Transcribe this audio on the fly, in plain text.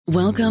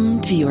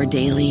Welcome to your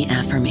daily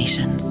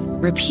affirmations.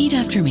 Repeat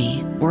after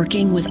me.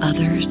 Working with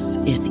others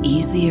is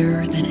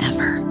easier than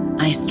ever.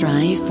 I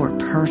strive for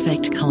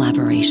perfect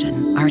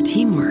collaboration. Our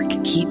teamwork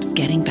keeps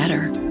getting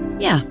better.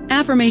 Yeah,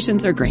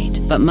 affirmations are great,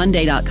 but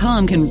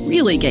Monday.com can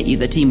really get you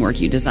the teamwork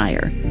you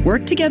desire.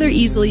 Work together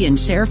easily and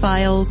share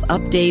files,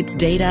 updates,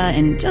 data,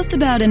 and just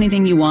about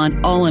anything you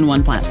want all in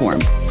one platform.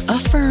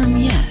 Affirm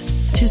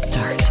yes to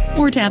start,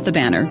 or tap the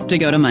banner to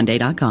go to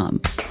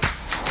Monday.com.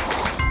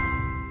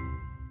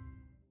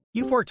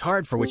 You've worked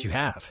hard for what you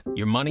have.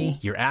 Your money,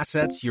 your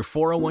assets, your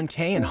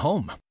 401k, and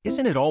home.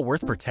 Isn't it all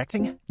worth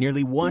protecting?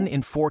 Nearly 1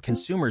 in 4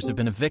 consumers have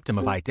been a victim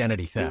of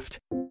identity theft.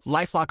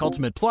 LifeLock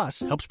Ultimate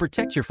Plus helps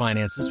protect your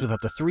finances with up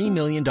to $3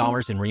 million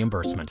in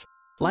reimbursement.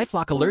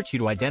 LifeLock alerts you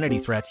to identity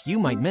threats you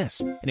might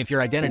miss. And if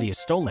your identity is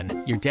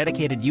stolen, your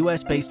dedicated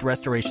U.S.-based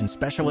restoration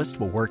specialist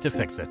will work to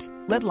fix it.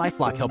 Let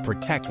LifeLock help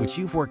protect what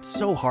you've worked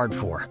so hard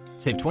for.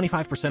 Save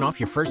 25% off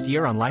your first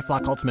year on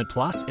LifeLock Ultimate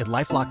Plus at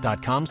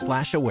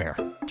LifeLock.com/aware.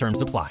 Terms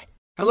apply.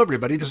 Hello,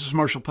 everybody. This is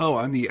Marshall Poe.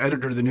 I'm the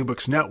editor of the New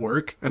Books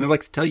Network, and I'd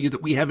like to tell you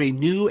that we have a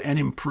new and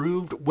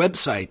improved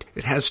website.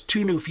 It has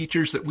 2 new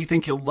features that we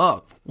think you'll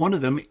love. One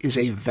of them is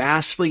a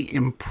vastly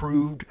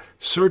improved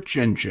search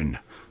engine,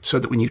 so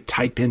that when you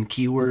type in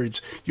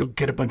keywords, you'll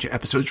get a bunch of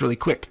episodes really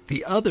quick.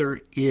 The other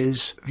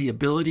is the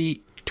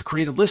ability to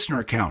create a listener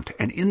account.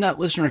 And in that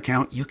listener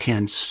account, you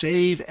can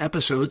save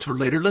episodes for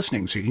later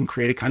listening. So you can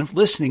create a kind of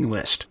listening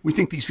list. We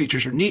think these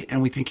features are neat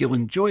and we think you'll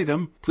enjoy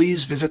them.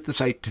 Please visit the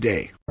site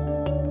today.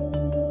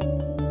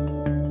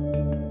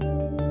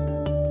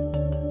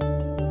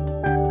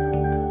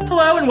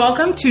 Hello and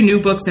welcome to New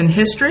Books in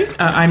History.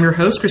 I'm your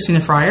host,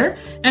 Christina Fryer,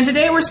 and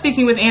today we're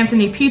speaking with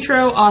Anthony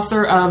Petro,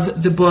 author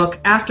of the book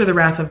After the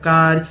Wrath of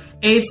God,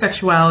 AIDS,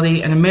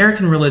 Sexuality, and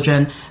American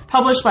Religion,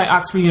 published by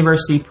Oxford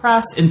University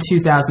Press in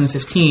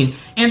 2015.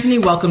 Anthony,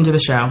 welcome to the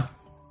show.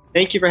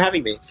 Thank you for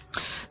having me.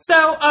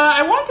 So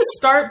I wanted to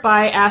start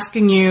by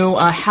asking you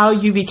how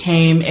you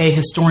became a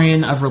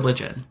historian of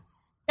religion.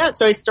 Yeah,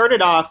 so I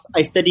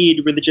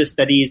studied religious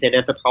studies and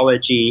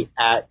anthropology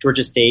at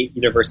Georgia State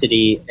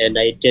University, and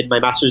I did my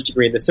master's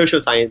degree in the social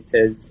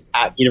sciences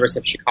at the University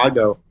of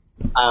Chicago,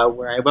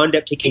 where I wound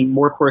up taking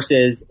more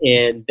courses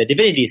in the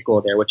divinity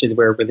school there, which is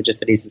where religious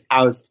studies is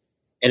housed.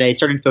 And I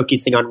started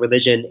focusing on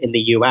religion in the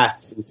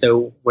U.S. And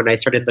so when I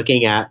started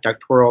looking at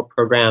doctoral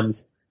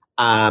programs,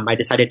 I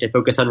decided to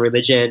focus on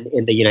religion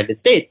in the United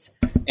States.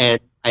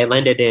 And I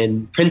landed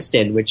in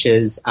Princeton, which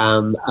is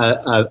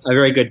a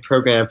very good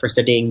program for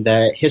studying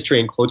the history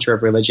and culture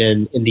of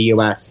religion in the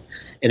U.S.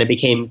 And I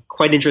became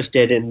quite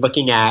interested in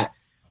looking at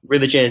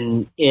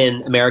religion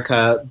in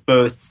America,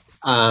 both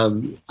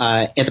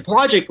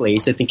anthropologically,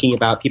 so thinking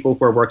about people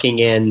who are working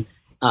in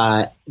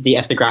the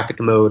ethnographic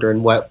mode, or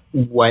in what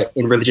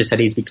in religious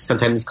studies we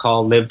sometimes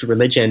call lived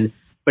religion.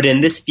 But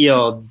in this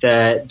field,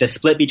 the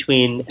split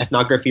between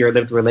ethnography or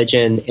lived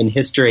religion and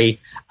history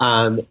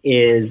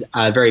is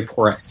very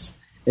porous.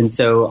 And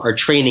so our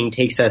training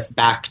takes us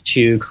back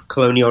to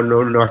colonial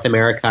North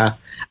America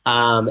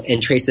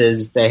and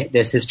traces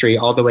this history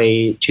all the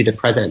way to the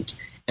present.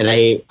 And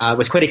I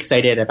was quite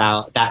excited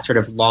about that sort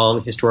of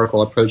long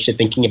historical approach to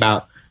thinking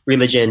about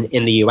religion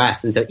in the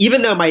U.S. And so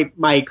even though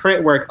my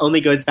current work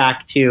only goes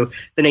back to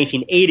the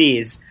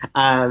 1980s,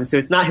 so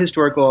it's not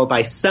historical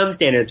by some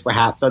standards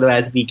perhaps, although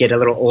as we get a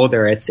little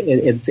older, it's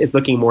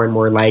looking more and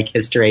more like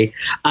history.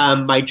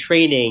 My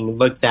training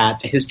looks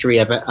at the history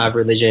of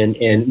religion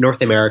in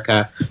North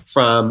America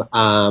from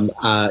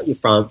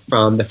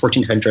the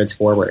 1400s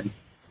forward.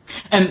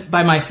 And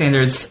by my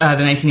standards, the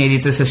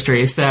 1980s is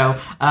history, so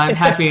I'm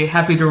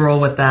happy to roll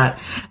with that.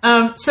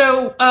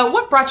 So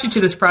what brought you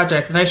to this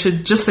project? And I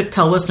should just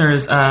tell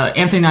listeners,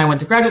 Anthony and I went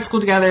to graduate school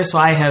together, so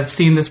I have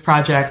seen this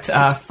project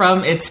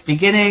from its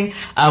beginning,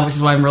 which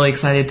is why I'm really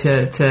excited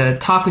to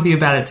talk with you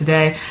about it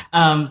today.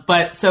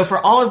 But so for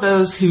all of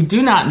those who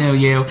do not know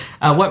you,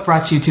 what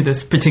brought you to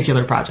this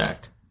particular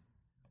project?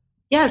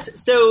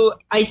 Yes, so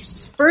I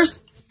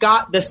first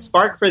got the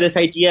spark for this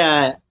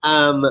idea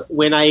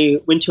when I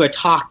went to a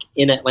talk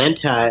in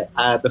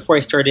Atlanta before I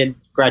started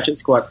graduate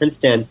school at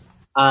Princeton,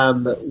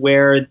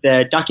 where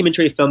the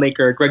documentary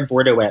filmmaker Greg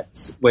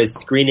Bordowitz was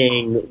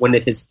screening one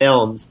of his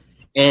films,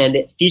 and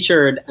it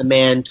featured a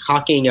man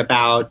talking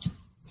about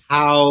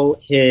how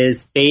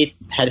his faith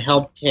had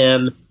helped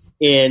him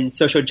in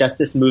social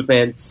justice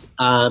movements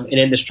and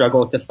in the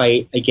struggle to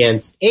fight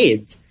against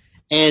AIDS.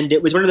 And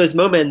it was one of those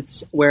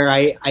moments where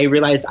I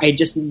realized I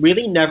just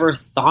really never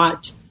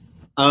thought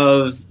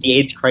of the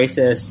AIDS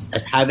crisis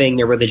as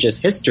having a religious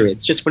history.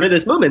 It's just one of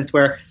those moments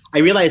where I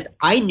realized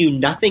I knew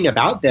nothing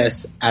about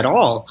this at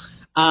all.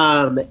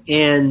 And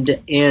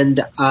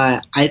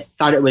I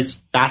thought it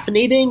was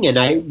fascinating, and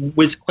I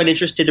was quite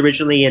interested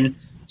originally in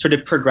sort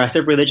of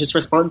progressive religious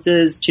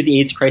responses to the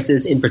AIDS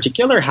crisis, in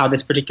particular, how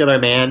this particular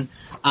man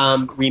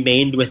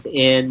remained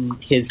within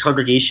his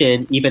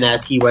congregation even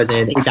as he was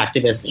an AIDS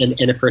activist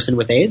and a person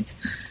with AIDS.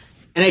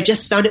 And I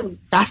just found it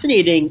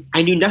fascinating.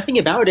 I knew nothing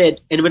about it.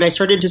 And when I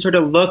started to sort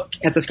of look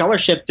at the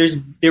scholarship,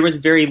 there was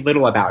very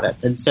little about it.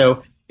 And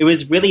so it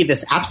was really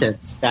this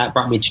absence that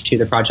brought me to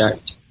the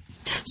project.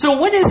 So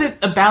what is it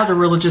about a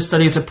religious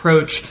studies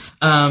approach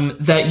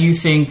that you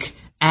think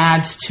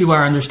adds to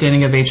our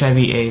understanding of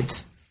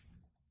HIV/AIDS?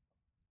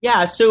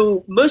 Yeah,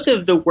 so most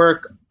of the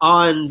work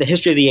on the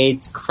history of the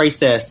AIDS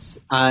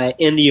crisis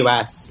in the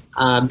U.S.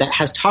 That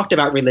has talked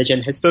about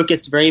religion has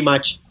focused very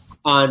much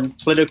on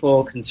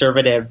political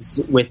conservatives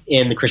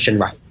within the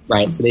Christian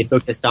right? So they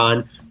focused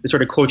on the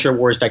sort of culture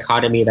wars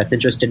dichotomy that's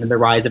interested in the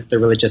rise of the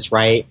religious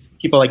right.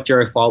 People like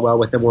Jerry Falwell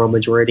with the Moral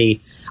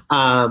Majority,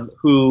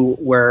 who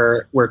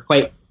were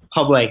quite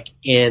public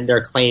in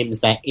their claims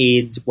that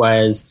AIDS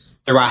was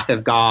the wrath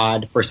of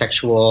God for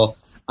sexual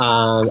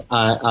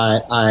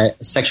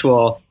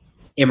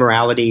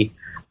immorality.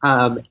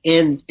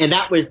 And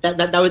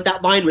that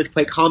line was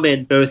quite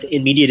common both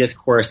in media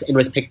discourse and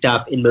was picked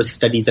up in most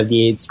studies of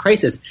the AIDS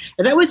crisis.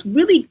 And that was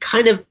really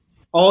kind of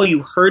all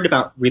you heard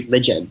about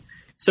religion.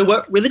 So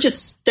what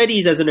religious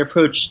studies as an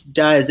approach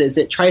does is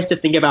it tries to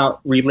think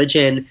about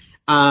religion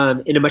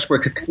in a much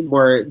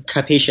more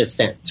capacious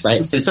sense,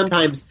 right? So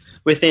sometimes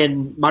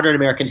within modern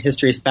American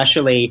history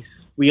especially,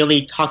 we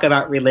only talk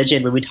about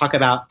religion when we talk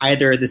about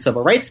either the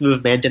civil rights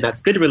movement, and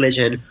that's good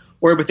religion,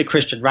 or with the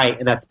Christian right,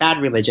 and that's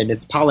bad religion,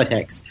 it's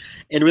politics.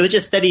 And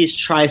religious studies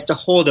tries to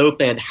hold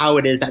open how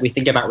it is that we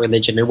think about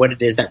religion and what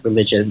it is that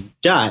religion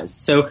does.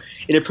 So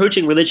in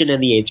approaching religion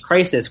and the AIDS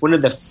crisis, one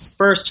of the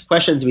first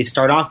questions we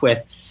start off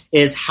with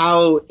is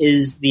how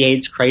is the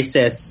AIDS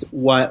crisis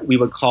what we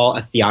would call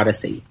a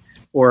theodicy,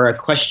 or a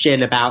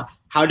question about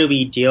how do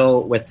we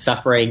deal with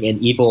suffering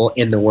and evil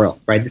in the world,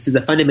 right? This is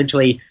a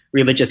fundamentally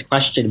religious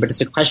question, but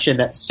it's a question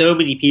that so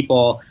many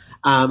people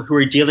who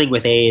were dealing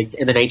with AIDS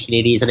in the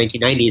 1980s and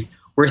 1990s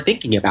were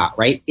thinking about,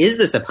 right? Is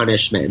this a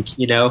punishment?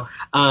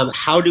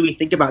 How do we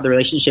think about the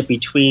relationship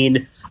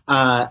between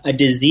a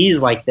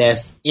disease like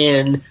this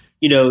and,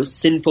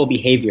 sinful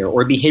behavior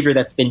or behavior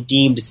that's been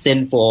deemed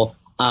sinful,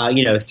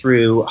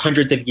 through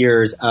hundreds of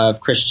years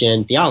of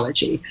Christian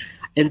theology?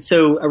 And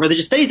so a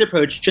religious studies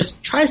approach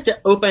just tries to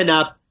open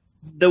up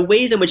the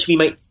ways in which we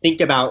might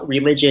think about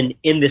religion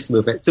in this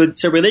movement.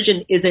 So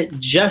religion isn't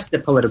just a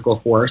political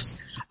force,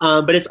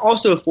 but it's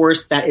also a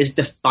force that is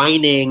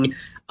defining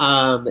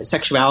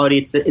sexuality.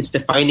 It's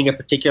defining a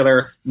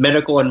particular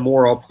medical and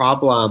moral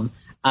problem,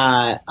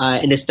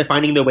 and it's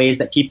defining the ways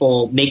that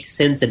people make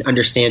sense and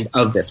understand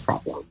of this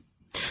problem.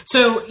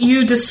 So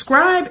you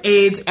describe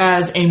AIDS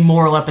as a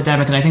moral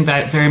epidemic, and I think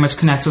that very much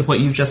connects with what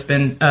you've just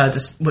been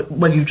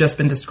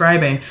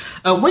describing.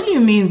 What do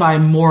you mean by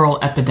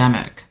moral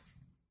epidemic?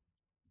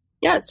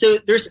 Yeah, so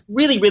there's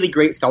really, really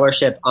great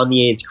scholarship on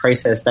the AIDS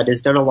crisis that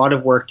has done a lot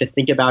of work to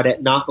think about it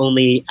not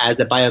only as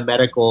a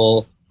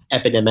biomedical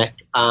epidemic,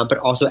 but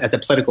also as a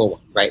political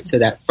one, right? So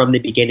that from the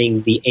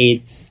beginning, the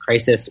AIDS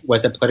crisis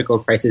was a political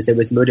crisis. It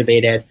was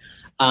motivated,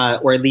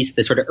 or at least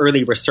the sort of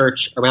early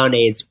research around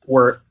AIDS,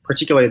 or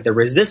particularly the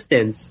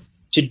resistance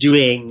to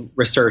doing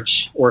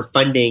research or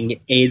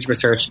funding AIDS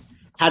research,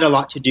 had a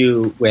lot to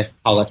do with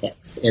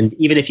politics. And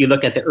even if you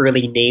look at the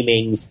early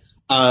namings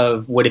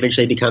of what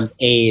eventually becomes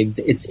AIDS,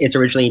 it's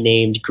originally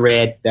named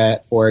GRID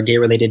for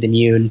gay-related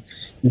immune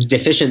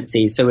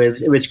deficiency. So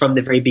it was from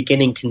the very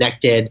beginning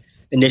connected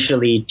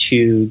initially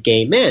to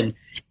gay men.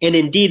 And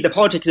indeed, the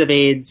politics of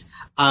AIDS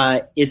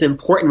is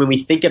important when we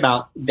think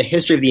about the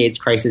history of the AIDS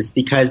crisis,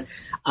 because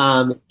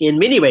in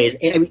many ways,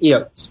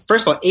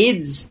 first of all,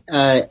 AIDS,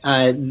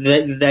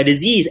 the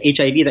disease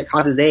HIV that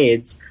causes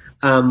AIDS,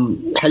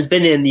 has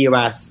been in the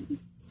U.S.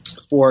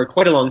 for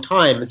quite a long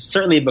time,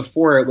 certainly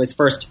before it was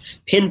first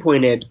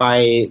pinpointed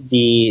by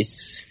the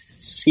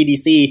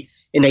CDC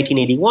in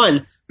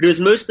 1981. But it was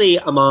mostly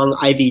among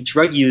IV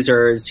drug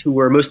users who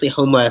were mostly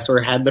homeless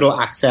or had little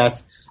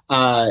access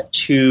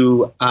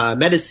to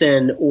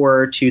medicine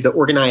or to the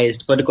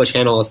organized political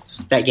channels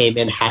that gay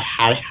men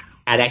had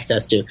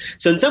access to.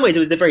 So in some ways, it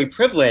was the very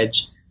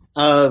privilege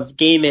of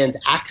gay men's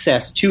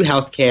access to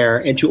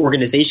healthcare and to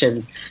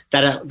organizations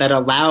that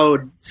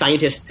allowed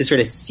scientists to sort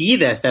of see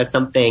this as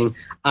something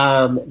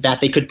that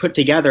they could put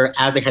together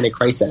as a kind of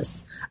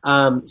crisis.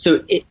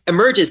 So it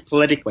emerges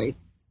politically.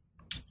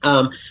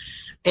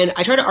 And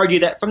I try to argue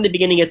that from the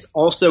beginning, it's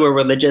also a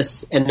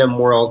religious and a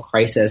moral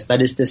crisis.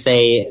 That is to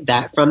say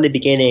that from the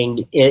beginning,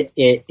 it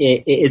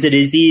is a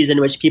disease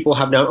in which people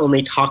have not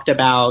only talked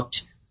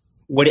about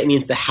what it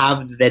means to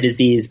have the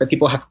disease, but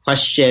people have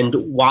questioned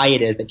why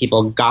it is that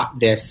people got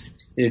this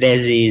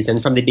disease.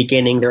 And from the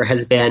beginning, there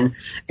has been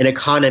an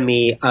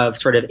economy of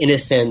sort of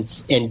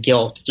innocence and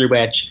guilt through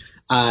which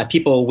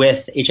people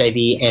with HIV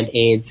and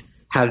AIDS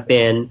have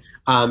been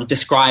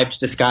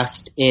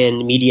discussed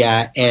in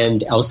media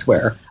and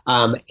elsewhere.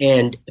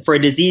 And for a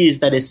disease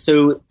that is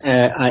so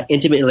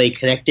intimately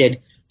connected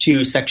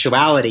to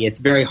sexuality, it's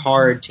very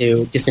hard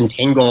to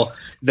disentangle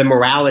the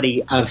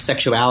morality of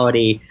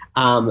sexuality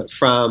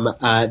from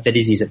the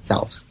disease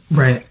itself.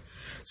 Right.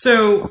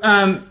 So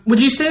would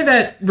you say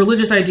that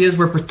religious ideas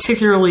were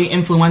particularly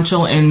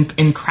influential in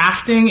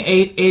crafting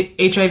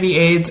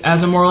HIV/AIDS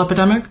as a moral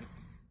epidemic?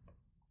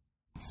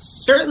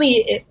 Certainly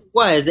it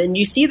was. And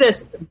you see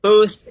this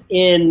both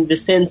in the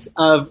sense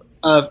of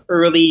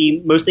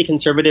early, mostly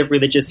conservative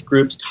religious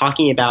groups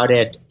talking about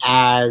it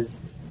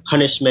as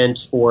punishment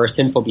for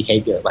sinful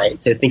behavior, right?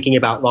 So thinking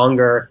about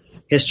longer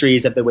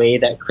histories of the way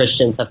that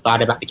Christians have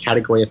thought about the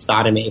category of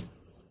sodomy.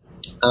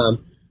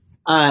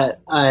 But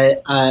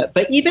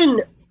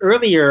even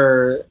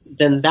earlier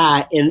than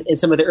that, in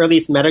some of the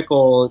earliest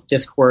medical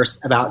discourse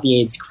about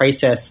the AIDS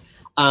crisis,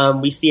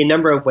 we see a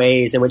number of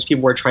ways in which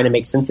people were trying to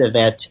make sense of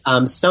it.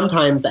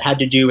 Sometimes that had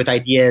to do with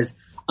ideas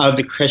of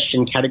the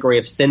Christian category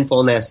of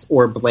sinfulness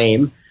or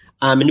blame.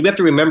 And we have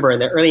to remember in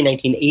the early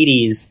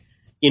 1980s,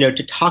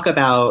 to talk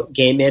about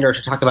gay men or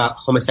to talk about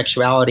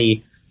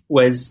homosexuality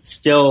was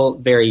still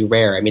very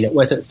rare. I mean, it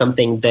wasn't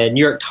something the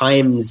New York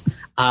Times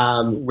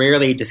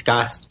rarely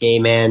discussed gay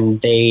men.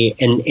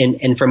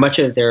 And for much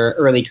of their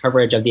early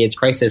coverage of the AIDS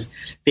crisis,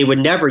 they would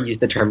never use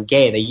the term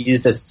gay. They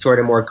used this sort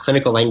of more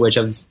clinical language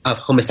of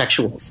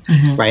homosexuals,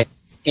 right?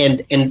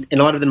 And a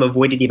lot of them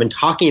avoided even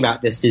talking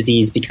about this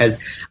disease because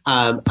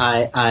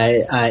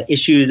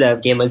issues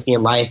of gay and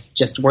lesbian life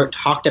just weren't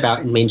talked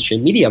about in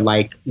mainstream media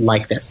like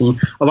this. And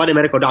a lot of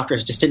medical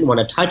doctors just didn't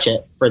want to touch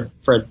it for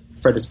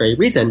this very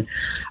reason.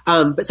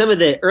 But some of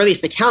the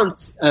earliest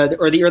accounts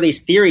or the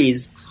earliest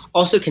theories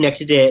also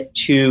connected it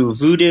to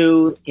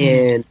voodoo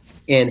in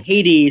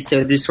Haiti.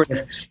 So these sort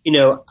of,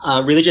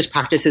 religious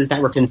practices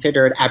that were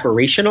considered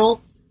aberrational.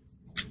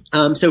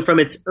 So from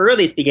its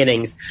earliest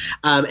beginnings,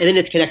 and then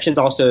its connections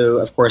also,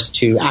 of course,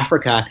 to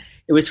Africa,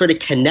 it was sort of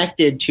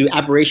connected to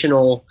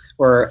aberrational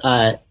or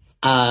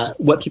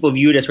what people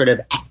viewed as sort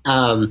of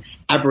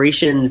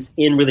aberrations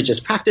in religious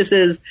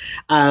practices,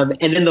 and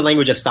then the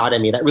language of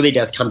sodomy that really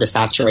does come to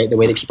saturate the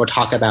way that people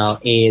talk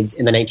about AIDS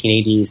in the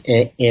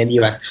 1980s in the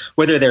U.S.,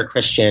 whether they're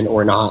Christian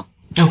or not.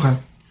 Okay.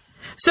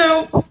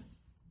 So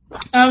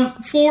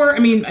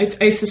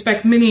I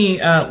suspect many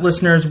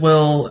listeners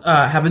will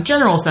have a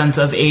general sense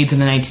of AIDS in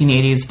the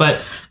 1980s, but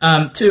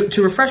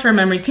to refresh our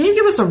memory, can you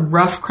give us a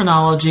rough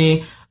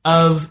chronology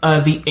of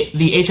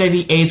the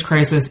HIV/AIDS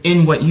crisis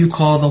in what you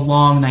call the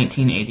long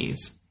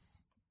 1980s?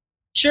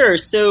 Sure.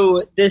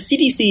 So the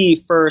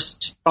CDC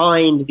first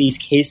found these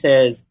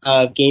cases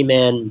of gay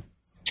men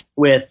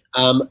with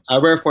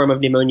a rare form of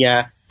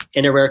pneumonia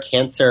and a rare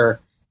cancer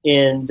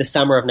in the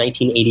summer of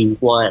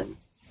 1981.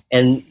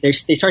 And they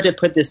started to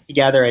put this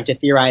together and to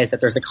theorize that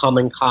there's a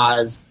common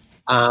cause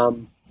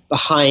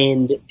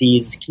behind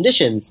these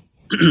conditions.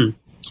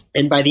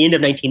 And by the end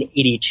of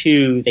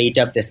 1982, they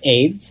dubbed this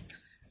AIDS.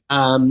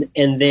 And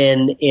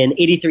then in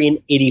 83 and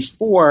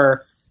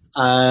 84,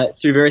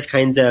 through various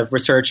kinds of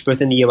research,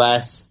 both in the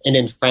U.S. and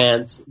in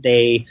France,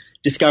 they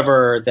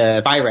discover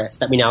the virus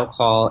that we now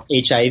call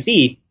HIV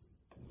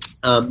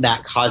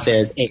that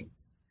causes AIDS.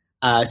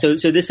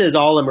 So this is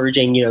all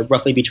emerging,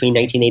 roughly between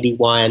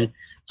 1981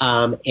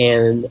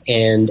 and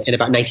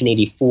about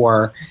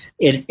 1984.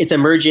 It's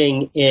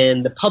emerging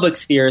in the public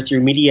sphere through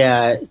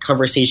media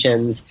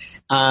conversations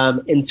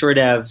in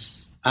a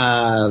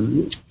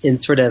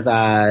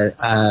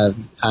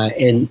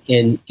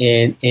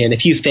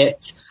few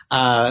fits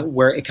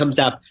where it comes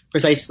up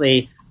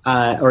precisely,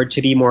 or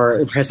to be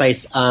more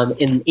precise,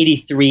 in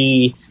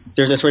 83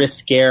 there's a sort of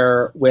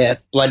scare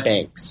with blood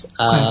banks.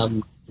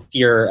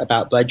 Fear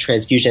about blood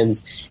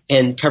transfusions,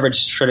 and coverage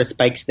sort of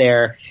spikes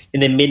there. In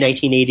the mid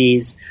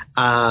 1980s,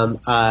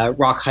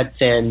 Rock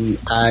Hudson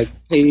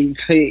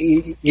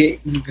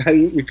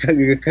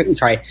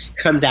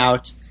comes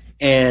out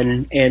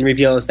and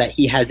reveals that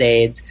he has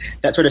AIDS.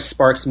 That sort of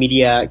sparks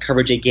media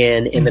coverage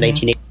again in the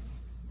 1980s.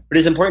 But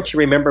it's important to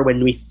remember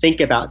when we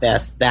think about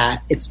this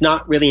that it's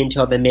not really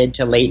until the mid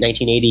to late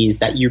 1980s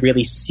that you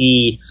really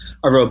see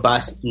a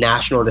robust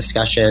national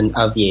discussion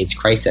of the AIDS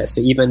crisis.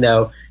 So even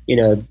though,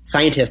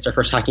 scientists are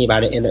first talking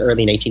about it in the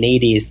early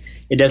 1980s,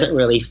 it doesn't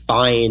really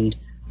find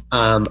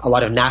a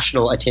lot of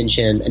national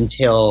attention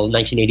until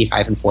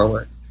 1985 and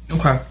forward.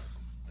 Okay.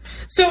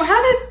 So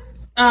how did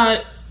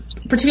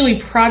particularly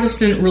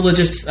Protestant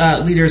religious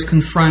leaders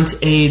confront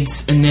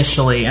AIDS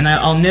initially? And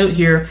I'll note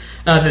here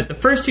that the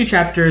first two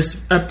chapters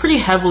pretty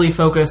heavily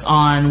focus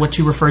on what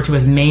you refer to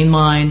as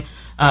mainline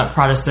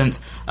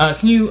Protestants.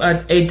 Can you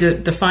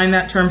define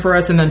that term for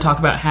us and then talk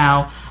about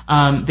how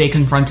they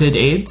confronted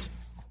AIDS?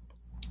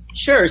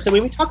 Sure. So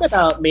when we talk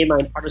about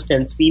mainline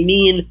Protestants, we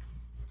mean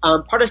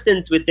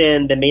Protestants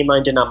within the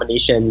mainline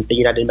denominations, the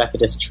United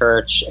Methodist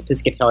Church,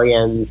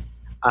 Episcopalians,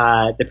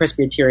 the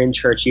Presbyterian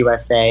Church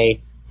USA,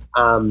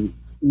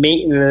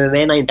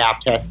 mainline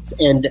Baptists,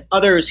 and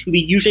others who we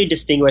usually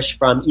distinguish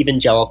from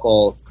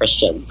evangelical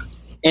Christians.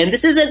 And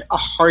this isn't a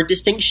hard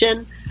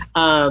distinction,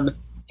 and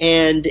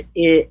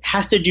it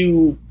has to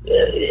do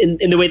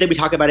in the way that we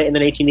talk about it in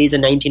the 1980s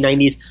and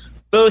 1990s,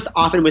 both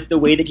often with the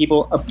way that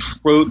people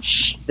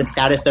approach the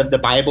status of the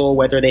Bible,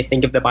 whether they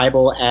think of the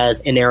Bible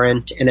as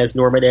inerrant and as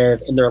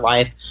normative in their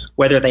life,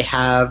 whether they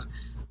have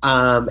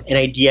an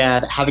idea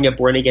that having a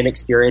born-again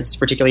experience is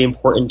particularly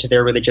important to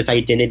their religious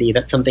identity.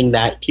 That's something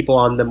that people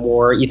on the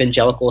more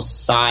evangelical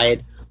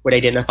side would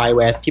identify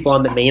with. People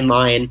on the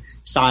mainline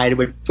side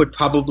would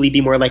probably be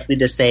more likely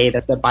to say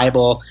that the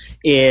Bible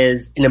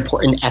is an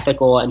important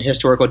ethical and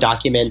historical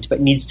document,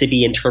 but needs to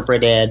be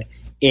interpreted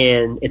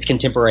in its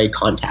contemporary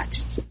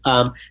contexts.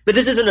 But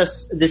this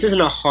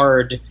isn't a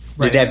hard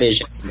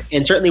division,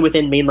 and certainly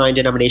within mainline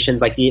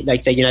denominations like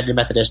the United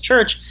Methodist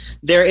Church,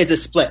 there is a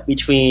split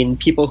between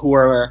people who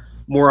are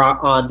more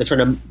on the sort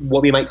of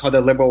what we might call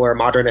the liberal or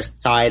modernist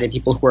side and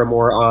people who are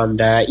more on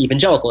the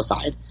evangelical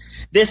side.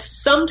 This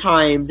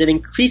sometimes and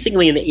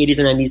increasingly in the 80s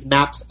and 90s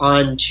maps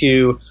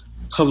onto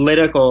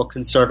political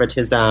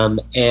conservatism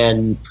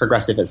and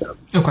progressivism,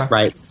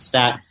 right? So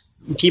that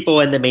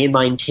people in the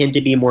mainline tend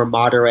to be more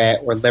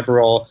moderate or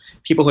liberal.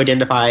 People who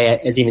identify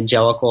as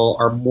evangelical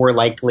are more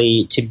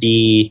likely to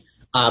be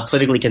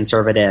politically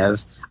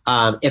conservative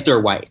if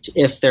they're white.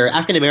 If they're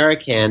African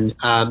American,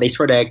 they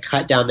sort of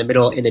cut down the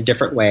middle in a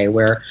different way,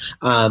 where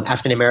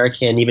African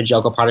American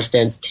evangelical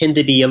Protestants tend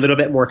to be a little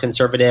bit more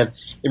conservative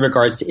in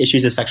regards to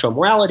issues of sexual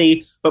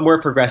morality, but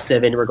more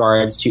progressive in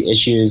regards to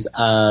issues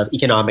of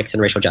economics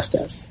and racial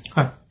justice.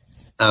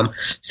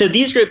 So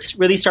these groups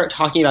really start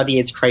talking about the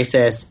AIDS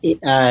crisis in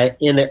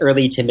the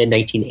early to mid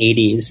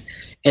 1980s.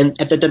 And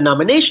at the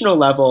denominational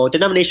level,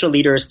 denominational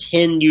leaders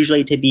tend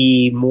usually to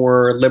be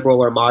more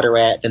liberal or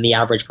moderate than the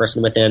average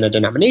person within a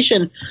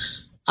denomination.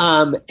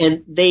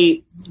 And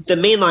the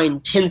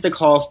mainline tends to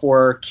call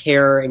for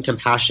care and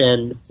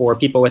compassion for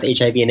people with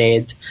HIV and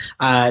AIDS.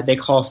 They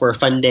call for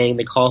funding.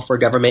 They call for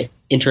government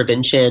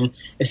intervention,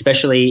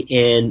 especially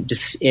in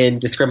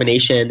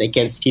discrimination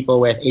against people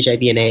with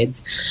HIV and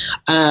AIDS.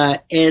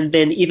 And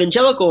then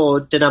evangelical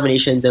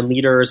denominations and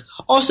leaders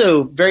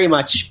also very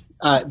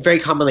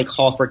commonly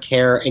call for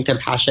care and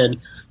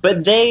compassion,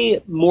 but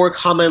they more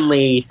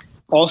commonly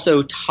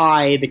also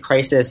tie the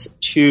crisis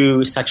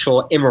to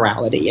sexual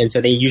immorality. And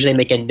so they usually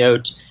make a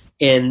note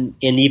in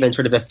even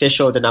sort of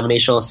official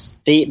denominational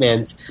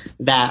statements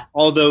that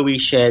although we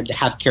should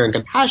have care and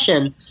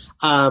compassion,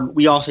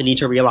 we also need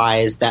to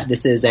realize that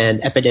this is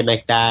an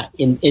epidemic that,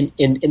 in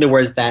the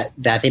words that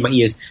they might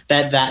use,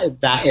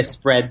 that is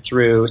spread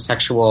through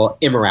sexual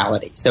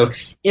immorality. So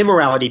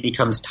immorality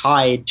becomes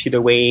tied to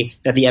the way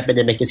that the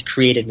epidemic is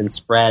created and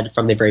spread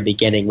from the very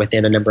beginning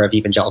within a number of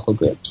evangelical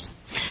groups.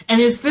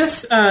 And does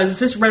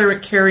this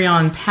rhetoric carry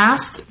on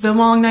past the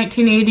long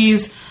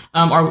 1980s?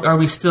 Are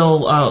we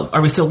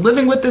still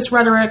living with this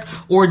rhetoric,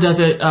 or does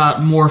it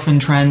morph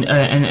and trend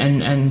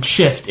and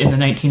shift in the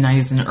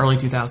 1990s and early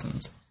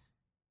 2000s?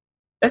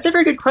 That's a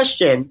very good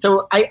question.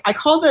 So I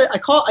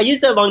use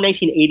the long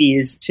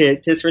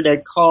 1980s to sort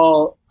of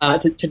call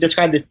to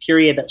describe this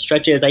period that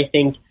stretches, I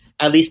think,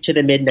 at least to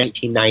the mid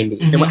 1990s.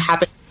 Mm-hmm. And what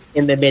happens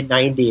in the mid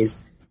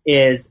 90s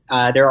is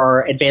there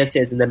are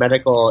advances in the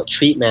medical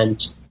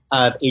treatment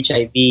of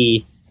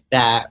HIV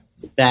that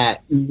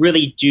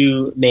really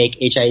do make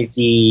HIV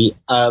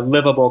a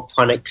livable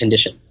chronic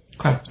condition.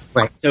 Okay.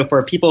 Right. So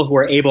for people who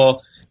are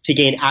able to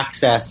gain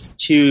access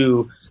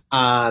to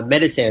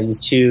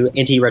medicines, to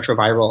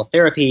antiretroviral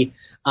therapy,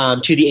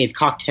 to the AIDS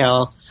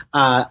cocktail,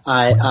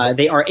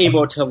 they are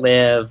able to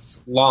live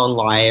long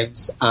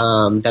lives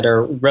that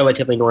are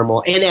relatively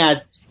normal. And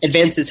as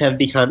advances have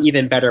become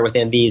even better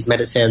within these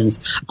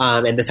medicines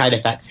and the side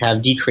effects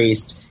have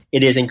decreased,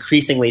 it is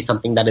increasingly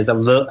something that is a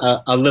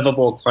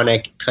livable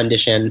chronic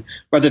condition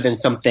rather than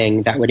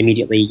something that would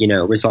immediately,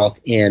 result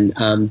in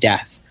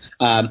death.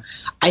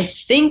 I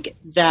think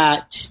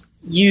that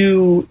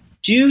you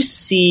do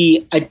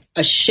see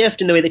a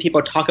shift in the way that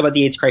people talk about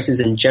the AIDS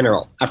crisis in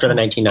general after the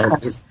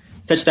 1990s,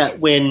 such that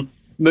when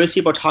most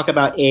people talk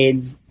about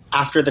AIDS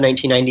after the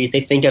 1990s,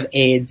 they think of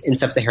AIDS in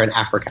sub-Saharan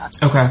Africa.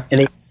 Okay. And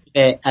they think of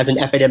it as an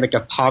epidemic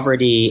of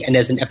poverty and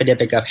as an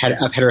epidemic of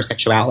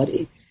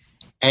heterosexuality.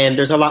 And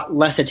there's a lot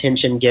less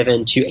attention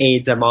given to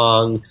AIDS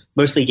among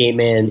mostly gay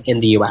men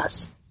in the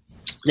U.S.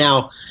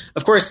 Now,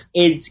 of course,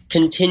 AIDS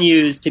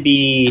continues to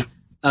be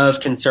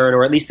of concern,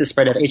 or at least the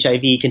spread of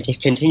HIV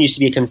continues to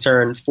be a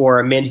concern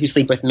for men who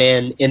sleep with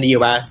men in the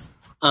U.S.,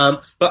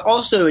 but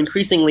also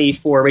increasingly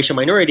for racial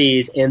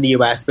minorities in the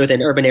U.S., both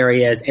in urban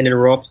areas and in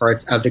rural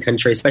parts of the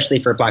country, especially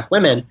for Black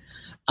women,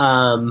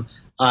 who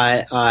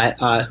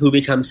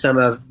become some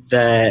of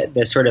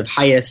the sort of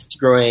highest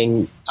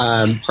growing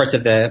parts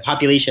of the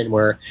population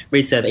where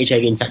rates of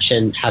HIV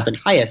infection have been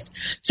highest.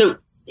 So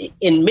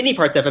in many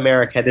parts of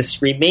America,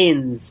 this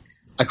remains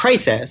a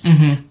crisis.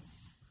 Mm-hmm.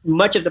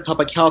 Much of the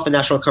public health and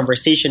national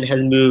conversation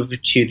has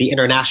moved to the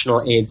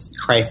international AIDS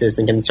crisis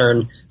and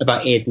concern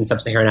about AIDS in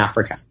sub-Saharan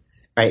Africa,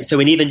 right? So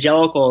when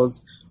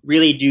evangelicals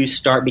really do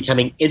start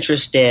becoming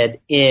interested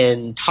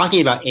in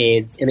talking about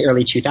AIDS in the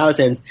early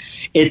 2000s,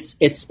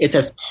 it's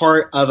as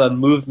part of a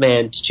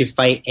movement to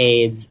fight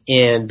AIDS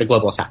in the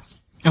global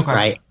South, okay,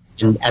 right?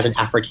 And as an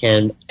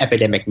African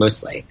epidemic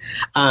mostly.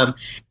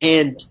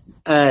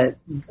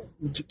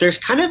 There's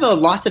kind of a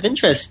loss of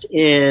interest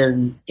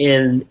in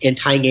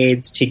tying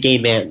AIDS to gay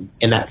men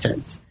in that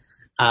sense.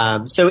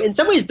 So in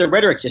some ways, the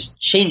rhetoric just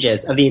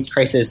changes of the AIDS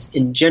crisis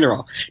in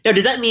general. Now,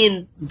 does that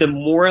mean the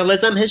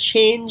moralism has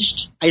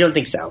changed? I don't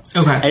think so.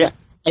 Okay.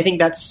 I think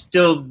that's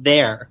still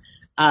there.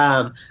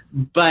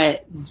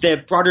 But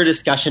the broader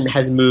discussion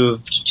has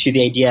moved to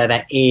the idea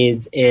that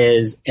AIDS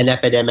is an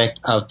epidemic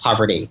of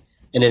poverty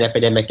and an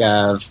epidemic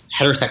of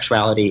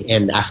heterosexuality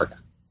in Africa.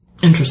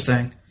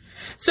 Interesting.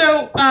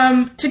 So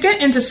to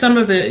get into some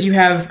of you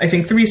have, I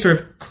think, 3 sort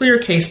of clear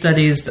case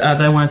studies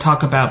that I want to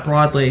talk about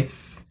broadly.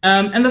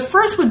 And the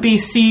first would be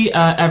C.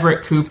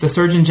 Everett Koop, the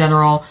Surgeon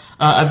General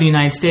of the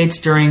United States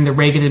during the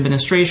Reagan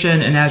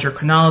administration. And as your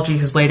chronology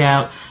has laid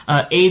out,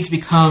 AIDS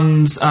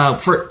becomes a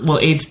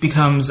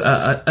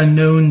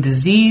known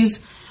disease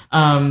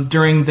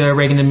during the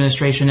Reagan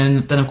administration,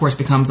 and then, of course,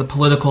 becomes a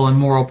political and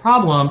moral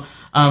problem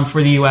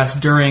for the U.S.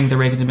 during the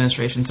Reagan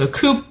administration. So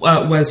Koop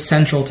was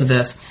central to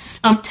this.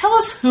 Tell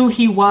us who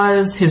he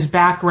was, his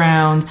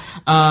background,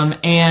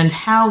 and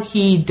how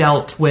he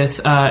dealt with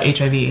the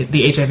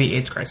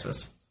HIV/AIDS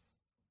crisis.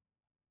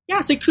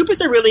 Yeah, so Koop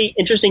is a really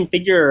interesting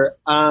figure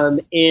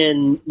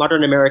in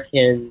modern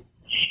American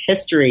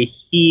history.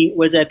 He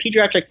was a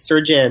pediatric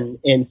surgeon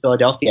in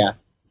Philadelphia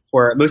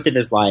for most of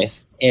his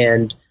life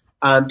and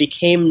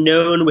became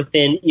known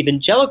within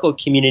evangelical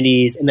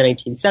communities in the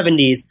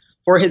 1970s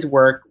for his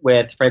work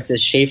with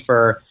Francis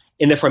Schaeffer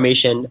in the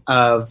formation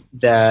of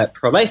the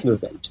pro-life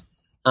movement.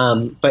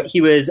 But he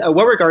was a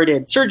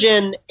well-regarded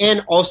surgeon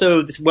and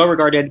also this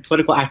well-regarded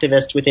political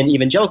activist within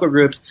evangelical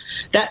groups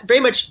that very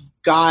much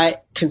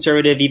got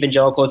conservative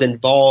evangelicals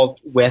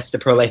involved with the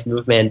pro-life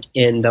movement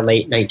in the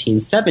late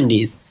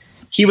 1970s.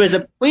 He was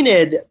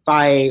appointed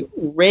by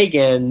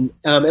Reagan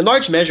in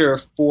large measure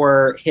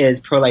for his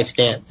pro-life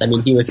stance. I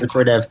mean, he was a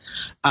sort of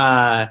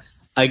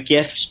a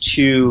gift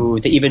to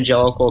the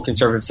evangelical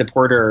conservative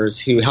supporters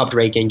who helped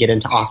Reagan get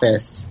into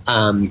office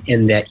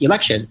in the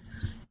election.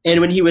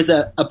 And when he was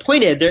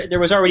appointed, there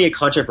was already a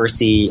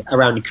controversy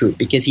around Koop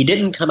because he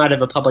didn't come out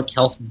of a public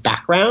health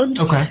background.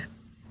 Okay.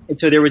 And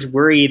so there was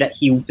worry that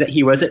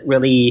he wasn't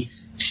really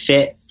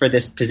fit for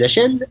this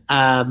position.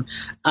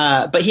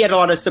 But he had a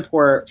lot of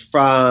support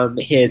from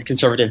his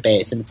conservative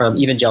base and from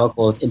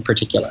evangelicals in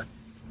particular.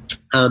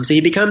 So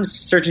he becomes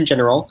Surgeon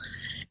General.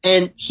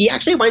 And he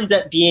actually winds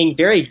up being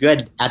very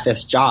good at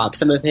this job.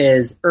 Some of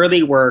his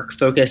early work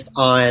focused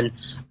on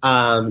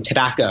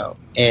tobacco,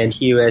 and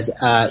he was,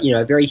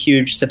 a very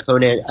huge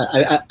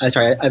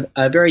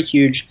a very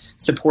huge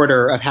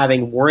supporter of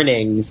having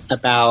warnings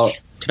about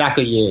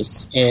tobacco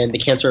use and the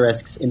cancer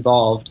risks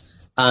involved.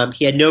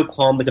 He had no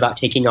qualms about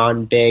taking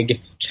on big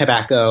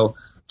tobacco,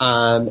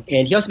 and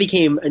he also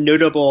became a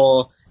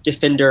notable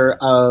defender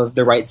of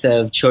the rights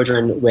of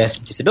children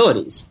with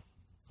disabilities.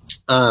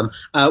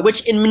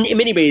 Which in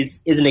many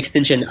ways is an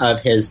extension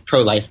of his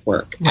pro-life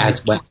work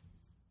as well.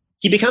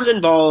 He becomes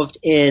involved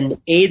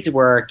in AIDS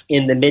work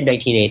in the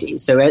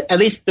mid-1980s. So at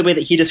least the way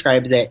that he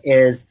describes it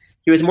is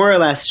he was more or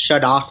less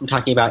shut off from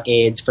talking about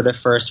AIDS for the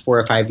first 4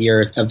 or 5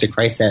 years of the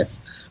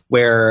crisis,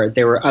 where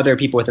there were other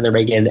people within the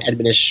Reagan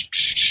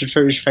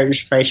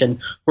administration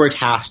who were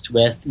tasked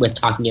with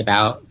talking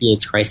about the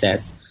AIDS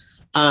crisis.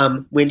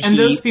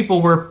 Those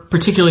people were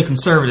particularly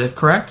conservative,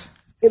 correct?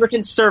 They were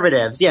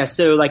conservatives, yes.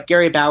 So like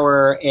Gary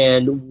Bauer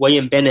and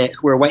William Bennett,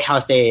 who were White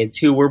House aides,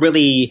 who were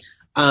really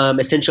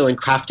essential in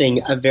crafting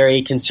a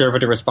very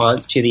conservative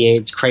response to the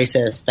AIDS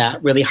crisis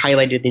that really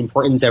highlighted the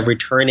importance of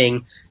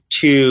returning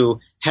to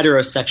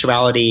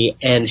heterosexuality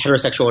and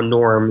heterosexual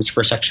norms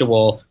for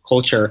sexual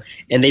culture.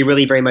 And they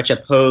really very much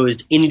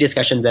opposed any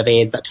discussions of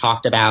AIDS that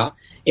talked about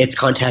its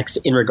context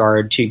in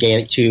regard to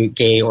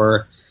gay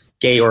or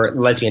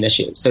lesbian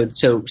issues. So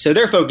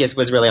their focus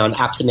was really on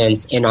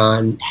abstinence and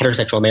on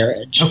heterosexual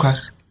marriage. Okay.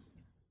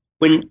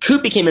 When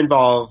Koop became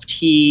involved,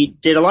 he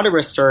did a lot of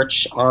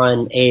research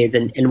on AIDS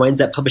and winds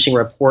up publishing a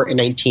report in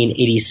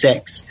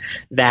 1986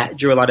 that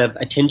drew a lot of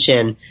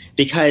attention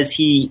because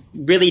he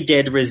really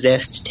did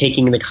resist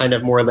taking the kind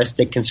of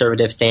moralistic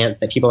conservative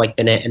stance that people like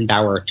Bennett and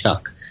Bauer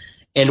took.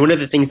 And one of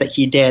the things that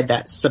he did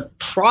that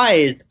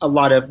surprised a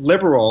lot of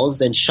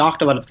liberals and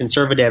shocked a lot of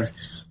conservatives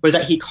was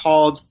that he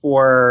called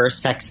for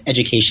sex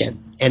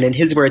education. And in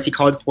his words, he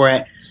called for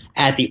it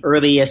at the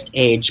earliest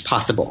age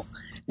possible.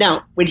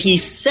 Now, when he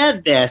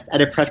said this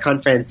at a press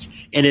conference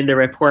and in the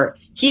report,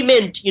 he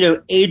meant,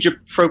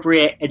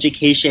 age-appropriate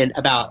education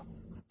about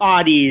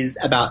bodies,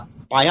 about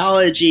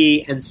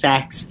biology and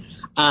sex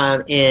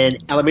in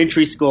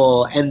elementary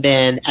school, and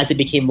then as it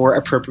became more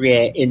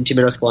appropriate into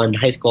middle school and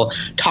high school,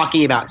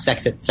 talking about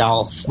sex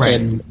itself. Right.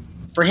 And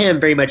for him,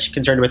 very much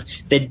concerned with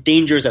the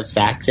dangers of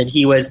sex. And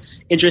he was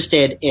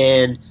interested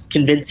in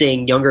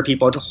convincing younger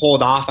people to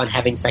hold off on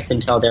having sex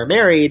until they're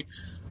married,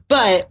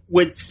 but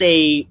would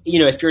say,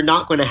 if you're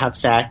not going to have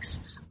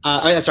sex,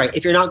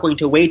 if you're not going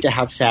to wait to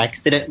have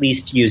sex, then at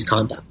least use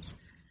condoms.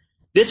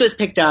 This was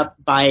picked up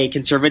by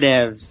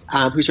conservatives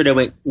who sort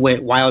of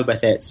went wild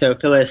with it. So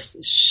Phyllis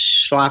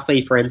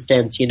Schlafly, for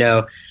instance,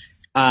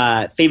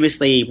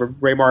 famously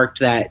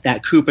remarked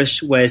that Koop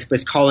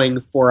was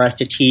calling for us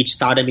to teach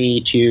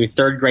sodomy to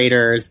third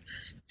graders,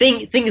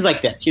 things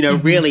like this,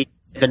 really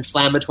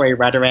inflammatory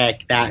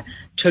rhetoric that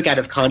took out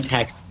of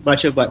context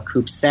much of what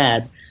Koop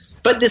said.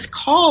 But this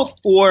call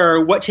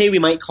for what today we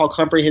might call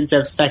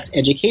comprehensive sex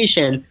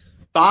education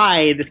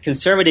by this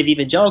conservative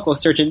evangelical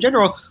Surgeon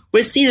General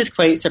was seen as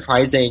quite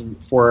surprising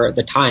for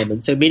the time.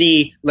 And so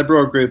many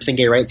liberal groups and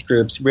gay rights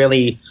groups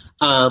really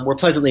were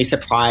pleasantly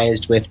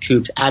surprised with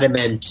Koop's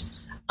adamant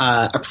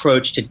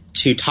approach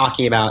to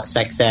talking about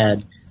sex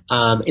ed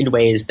in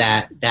ways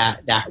that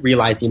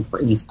realize the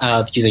importance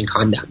of using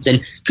condoms.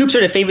 And Koop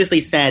sort of famously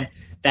said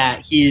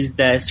that he's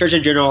the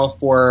Surgeon General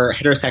for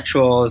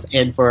heterosexuals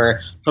and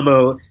for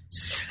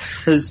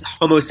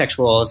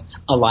homosexuals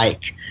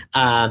alike,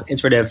 and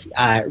sort of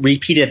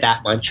repeated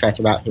that mantra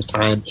throughout his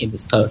time in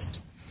this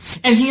post.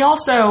 And he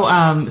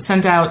also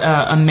sent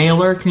out a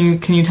mailer.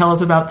 Can you tell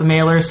us about the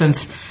mailer,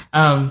 since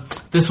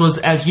this was,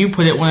 as you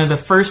put it, one of the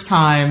first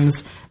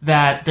times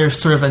that there's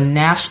sort of a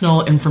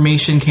national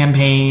information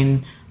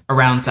campaign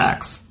around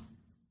sex?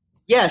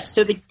 Yes,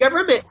 so the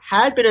government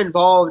had been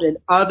involved in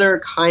other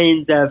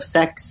kinds of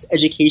sex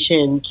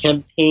education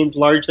campaigns,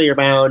 largely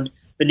around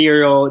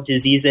venereal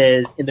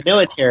diseases in the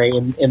military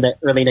in the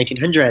early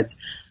 1900s.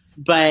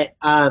 But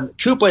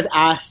Koop was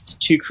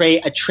asked to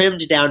create a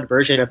trimmed-down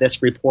version of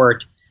this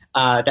report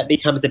that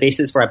becomes the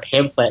basis for a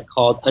pamphlet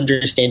called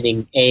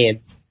Understanding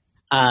AIDS.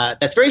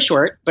 That's very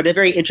short, but a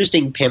very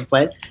interesting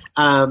pamphlet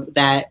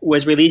that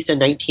was released in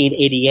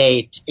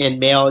 1988 and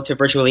mailed to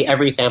virtually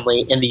every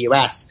family in the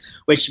U.S.,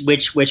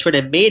 which would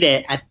have made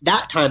it, at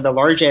that time, the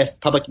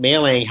largest public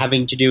mailing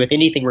having to do with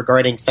anything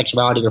regarding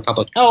sexuality or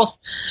public health,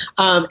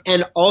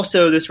 and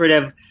also the sort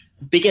of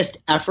biggest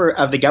effort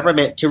of the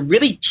government to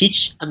really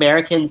teach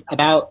Americans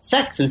about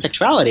sex and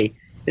sexuality.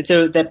 And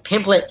so the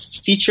pamphlet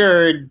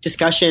featured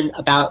discussion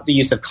about the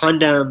use of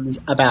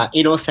condoms, about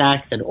anal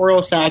sex and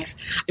oral sex.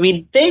 I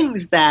mean,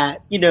 things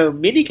that,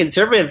 many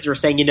conservatives were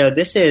saying,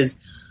 this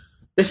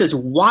is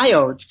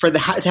wild to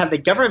have the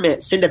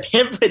government send a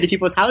pamphlet to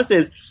people's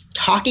houses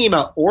talking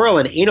about oral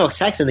and anal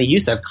sex and the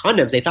use of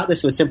condoms. They thought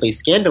this was simply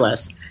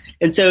scandalous.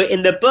 And so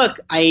in the book,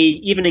 I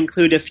even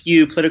include a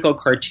few political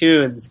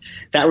cartoons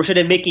that were sort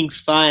of making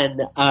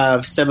fun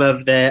of some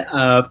of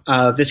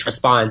of this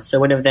response. So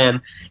one of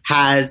them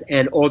has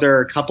an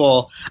older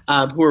couple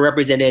who are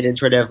represented in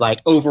sort of like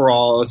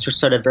overalls,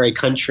 sort of very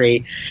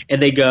country,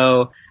 and they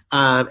go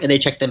and they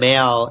check the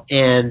mail,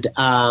 and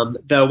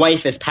the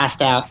wife is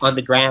passed out on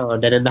the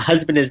ground, and then the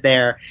husband is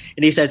there,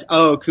 and he says,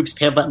 "Oh, Koop's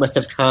pamphlet must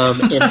have come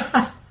in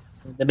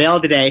the mail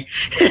today."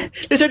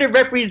 They sort of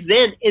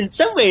represent, in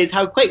some ways,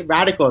 how quite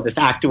radical this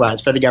act was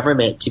for the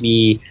government to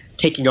be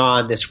taking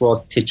on this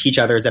role to teach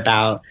others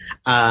about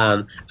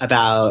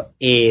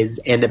AIDS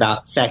and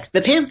about sex.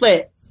 The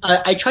pamphlet,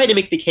 I try to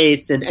make the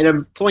case, and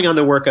I'm pulling on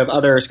the work of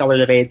other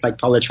scholars of AIDS like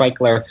Paula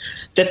Schweickler.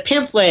 The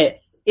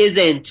pamphlet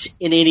isn't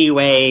in any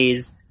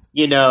ways,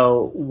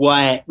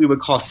 what we would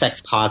call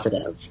sex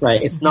positive,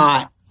 right? It's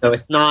not. So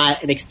it's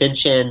not an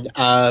extension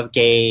of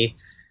gay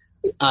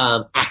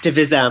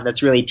activism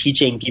that's really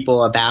teaching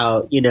people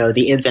about,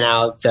 the ins and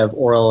outs of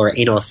oral or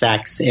anal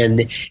sex.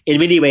 And in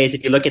many ways,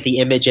 if you look at the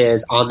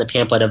images on the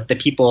pamphlet of the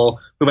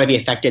people who might be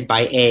affected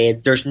by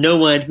AIDS, there's no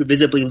one who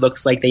visibly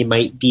looks like they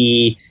might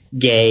be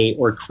gay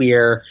or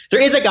queer.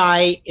 There is a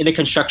guy in a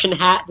construction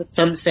hat that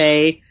some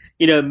say,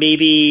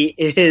 maybe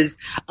is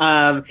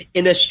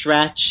in a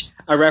stretch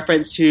a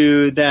reference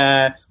to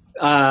the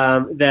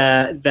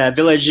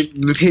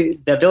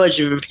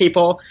village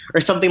people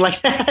or something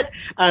like that.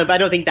 But I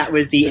don't think that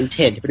was the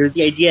intent. But it was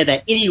the idea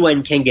that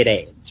anyone can get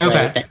AIDS. Right?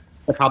 Okay.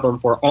 That's the problem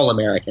for all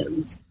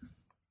Americans.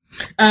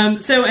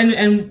 So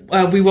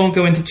we won't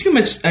go into too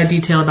much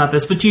detail about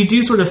this, but you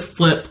do sort of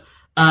flip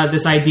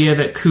this idea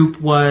that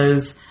Koop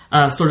was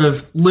sort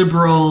of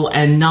liberal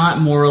and not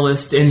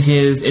moralist in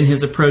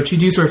his approach. You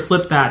do sort of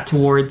flip that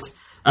towards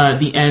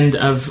the end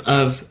of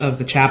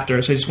the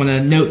chapter. So I just want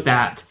to note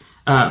that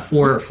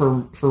for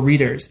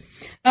readers.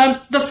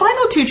 The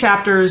final two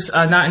chapters,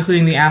 not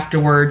including the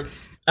afterword,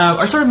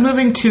 are sort of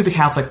moving to the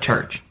Catholic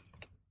Church.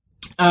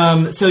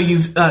 So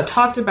you've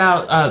talked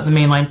about the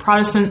mainline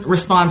Protestant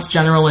response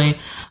generally.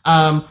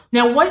 Now,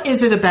 what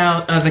is it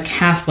about the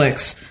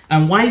Catholics?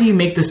 Why do you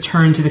make this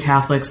turn to the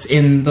Catholics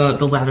in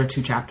the latter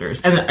two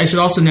chapters? And I should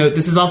also note,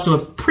 this is also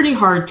a pretty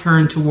hard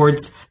turn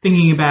towards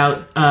thinking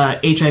about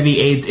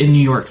HIV/AIDS in New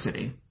York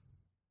City.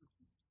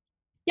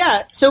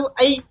 Yeah, so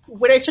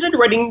when I started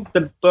writing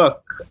the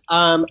book,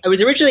 I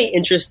was originally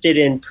interested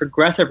in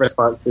progressive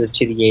responses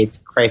to the AIDS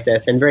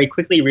crisis, and very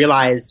quickly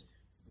realized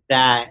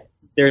that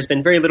there's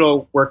been very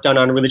little work done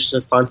on religious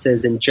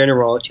responses in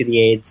general to the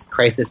AIDS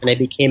crisis, and I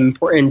became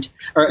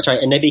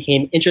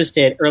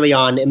interested early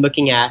on in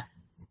looking at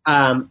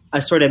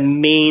a sort of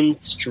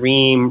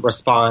mainstream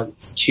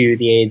response to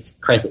the AIDS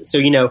crisis. So,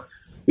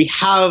 we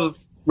have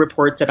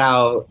reports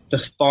about the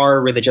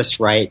far religious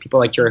right, people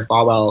like Jerry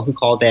Falwell, who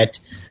called it,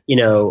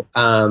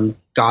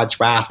 God's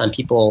wrath on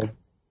people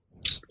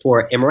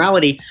for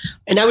immorality.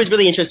 And I was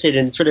really interested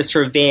in sort of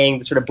surveying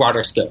the sort of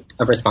broader scope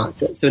of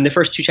responses. So in the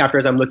first two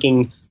chapters, I'm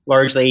looking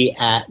largely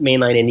at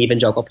mainline and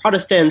evangelical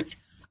Protestants.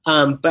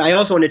 But I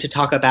also wanted to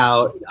talk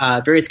about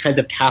various kinds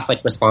of Catholic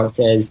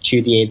responses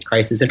to the AIDS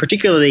crisis, and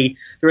particularly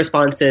the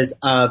responses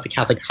of the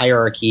Catholic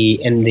hierarchy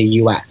in the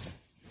U.S.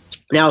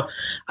 Now,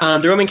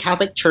 the Roman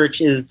Catholic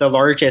Church is the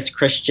largest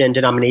Christian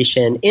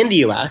denomination in the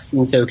U.S.,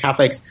 and so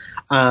Catholics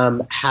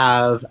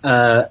have both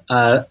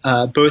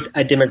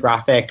a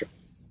demographic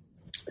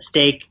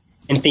stake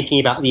in thinking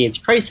about the AIDS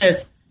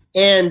crisis,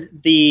 And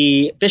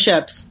the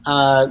bishops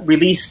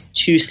released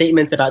 2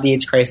 statements about the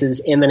AIDS crisis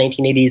in the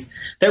 1980s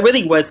that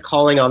really was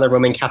calling on the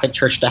Roman Catholic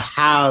Church to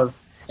have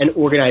an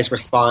organized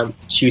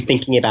response to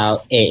thinking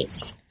about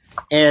AIDS.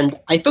 And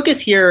I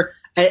focus here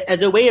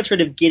as a way of sort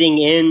of getting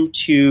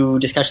into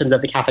discussions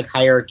of the Catholic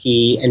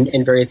hierarchy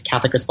and various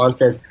Catholic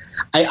responses.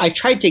 I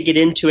tried to get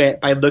into it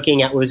by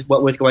looking at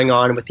what was going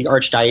on with the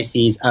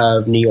Archdiocese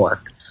of New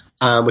York,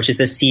 which is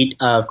the seat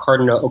of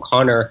Cardinal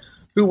O'Connor,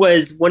 who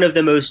was one of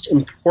the most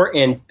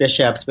important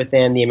bishops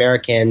within the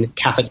American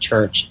Catholic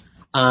Church,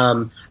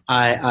 appointed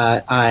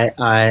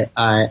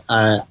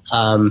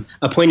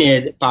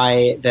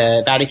by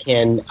the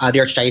Vatican. The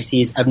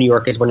Archdiocese of New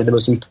York is one of the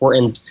most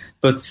important,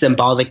 both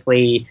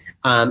symbolically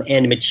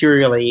and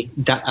materially,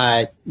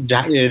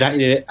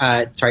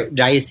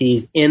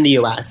 diocese in the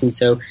U.S. And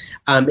so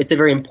it's a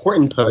very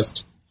important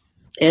post.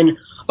 And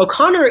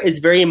O'Connor is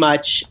very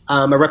much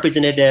a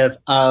representative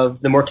of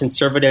the more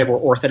conservative or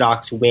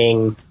orthodox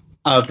wing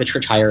of the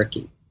church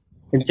hierarchy.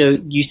 And so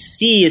you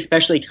see,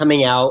 especially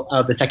coming out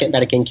of the Second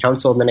Vatican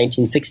Council in the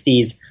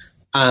 1960s,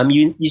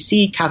 you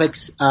see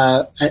Catholics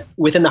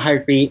within the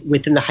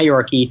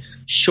hierarchy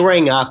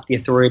shoring up the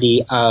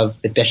authority of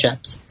the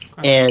bishops.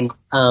 And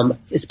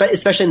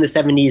especially in the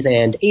 70s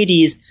and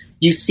 80s,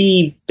 you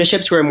see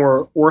bishops who are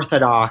more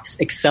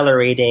orthodox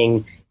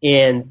accelerating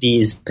in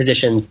these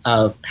positions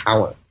of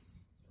power.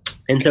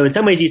 And so in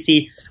some ways you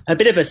see a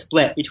bit of a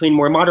split between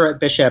more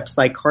moderate bishops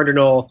like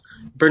Cardinal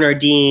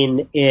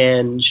Bernardin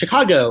in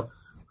Chicago,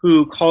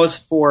 who calls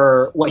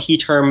for what he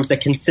terms a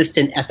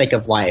consistent ethic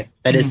of life.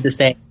 That is to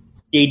say,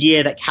 the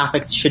idea that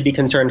Catholics should be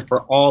concerned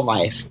for all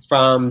life,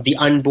 from the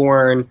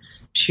unborn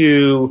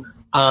to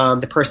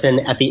the person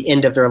at the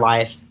end of their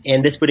life.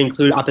 And this would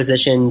include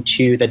opposition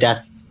to the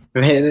death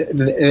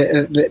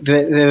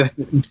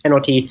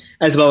penalty,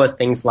 as well as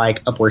things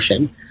like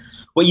abortion.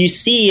 What you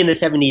see in the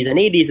 70s and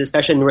 80s,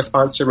 especially in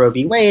response to Roe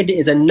v. Wade,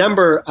 is a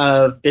number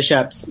of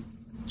bishops,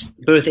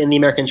 both in the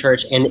American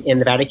Church and in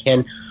the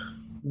Vatican,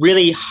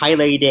 really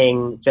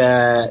highlighting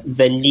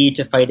the need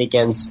to fight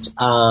against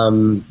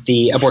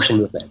the abortion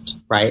movement,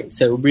 right?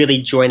 So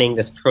really joining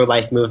this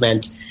pro-life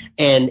movement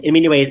and in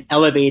many ways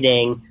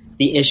elevating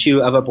the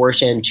issue of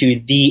abortion to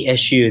the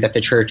issue that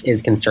the church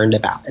is concerned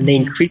about. And they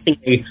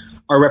increasingly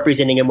are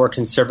representing a more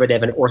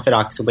conservative and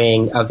orthodox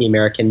wing of the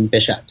American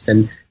bishops.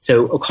 And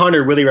so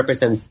O'Connor really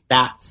represents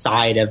that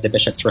side of the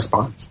bishops'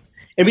 response.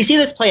 And we see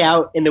this play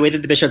out in the way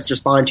that the bishops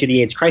respond to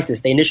the AIDS crisis.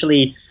 They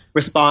initially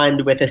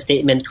respond with a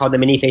statement called The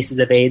Many Faces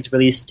of AIDS,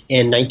 released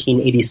in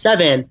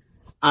 1987,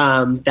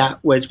 that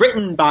was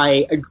written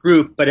by a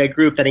group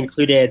that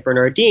included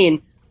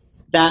Bernardin,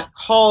 that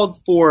called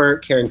for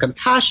care and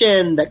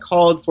compassion, that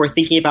called for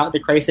thinking about the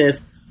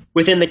crisis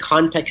within the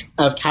context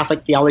of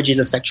Catholic theologies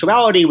of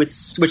sexuality, which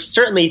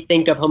certainly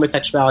think of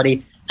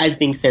homosexuality as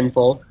being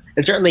sinful,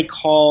 and certainly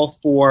call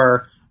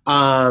for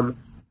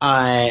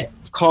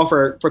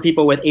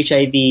people with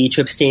HIV to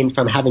abstain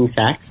from having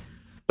sex.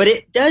 But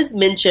it does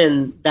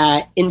mention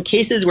that in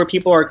cases where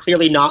people are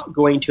clearly not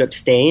going to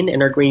abstain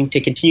and are going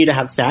to continue to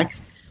have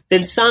sex,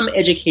 then some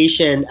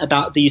education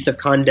about the use of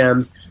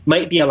condoms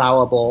might be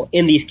allowable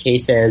in these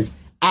cases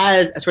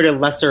as a sort of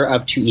lesser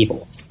of two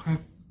evils. Okay.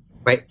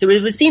 Right. So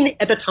it was seen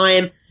at the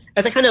time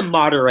as a kind of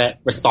moderate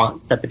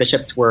response that the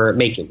bishops were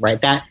making, right?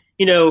 That,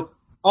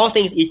 all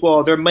things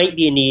equal, there might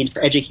be a need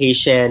for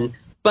education,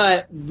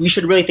 but we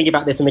should really think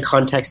about this in the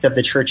context of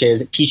the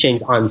church's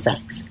teachings on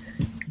sex.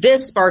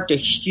 This sparked a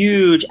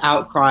huge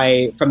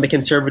outcry from the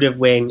conservative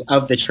wing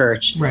of the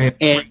church. Right.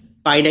 And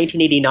by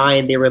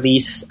 1989, they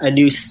release a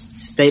new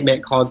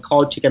statement called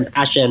Call to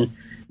Compassion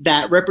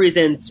that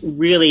represents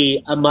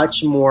really a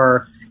much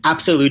more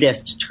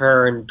absolutist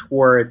turn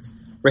towards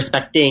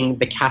respecting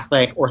the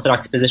Catholic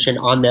Orthodox position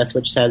on this,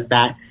 which says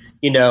that,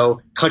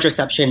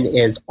 contraception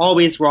is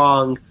always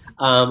wrong.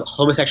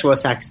 Homosexual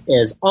sex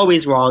is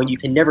always wrong. You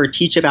can never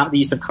teach about the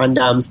use of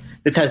condoms.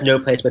 This has no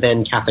place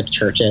within Catholic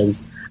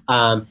churches.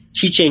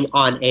 Teaching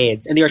on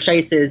AIDS. And the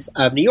Archdiocese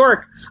of New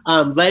York,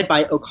 led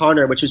by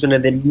O'Connor, which was one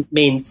of the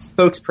main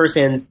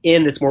spokespersons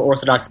in this more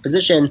orthodox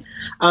position,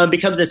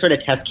 becomes a sort of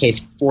test case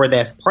for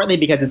this, partly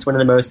because it's one of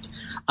the most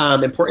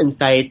important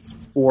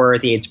sites for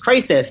the AIDS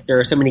crisis. There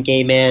are so many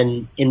gay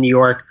men in New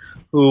York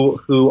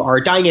who are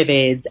dying of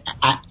AIDS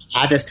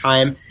at this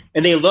time,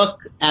 and they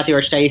look at the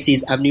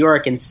Archdiocese of New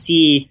York and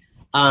see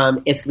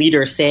its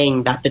leader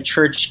saying that the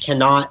church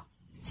cannot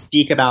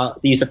speak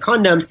about the use of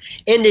condoms,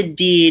 and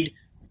indeed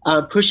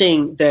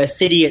pushing the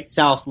city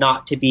itself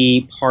not to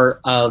be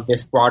part of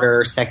this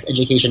broader sex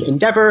education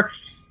endeavor.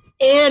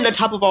 And on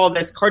top of all of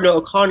this, Cardinal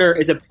O'Connor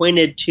is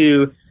appointed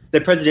to the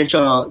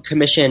Presidential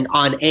Commission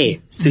on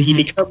AIDS. So he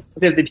becomes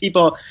one of the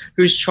people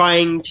who's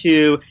trying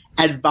to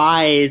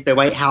advise the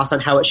White House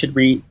on how it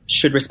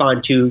should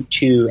respond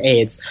to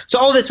AIDS. So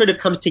all of this sort of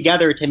comes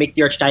together to make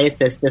the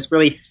Archdiocese this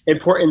really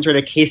important sort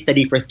of case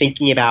study for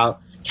thinking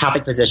about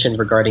Catholic positions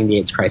regarding the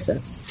AIDS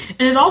crisis.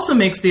 And it also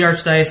makes the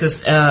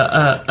Archdiocese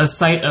a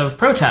site of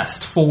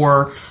protest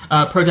for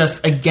protests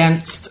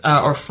against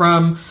or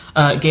from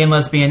gay and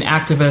lesbian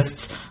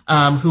activists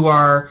who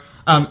are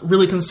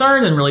really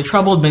concerned and really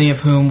troubled, many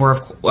of whom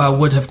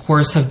would, of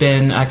course, have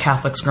been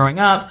Catholics growing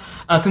up,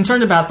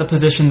 concerned about the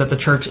position that the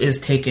church is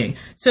taking.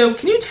 So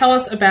can you tell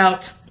us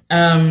about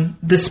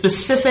the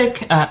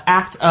specific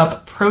ACT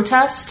UP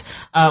protest,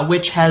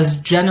 which has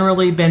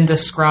generally been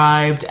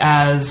described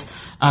as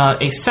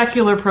a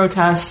secular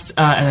protest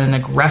and an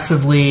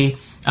aggressively,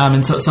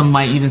 and so some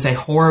might even say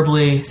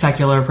horribly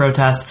secular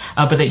protest,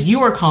 but that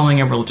you are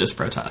calling a religious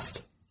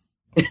protest?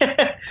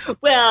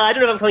 Well, I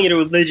don't know if I'm calling it a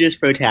religious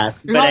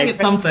protest. You're calling it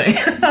something.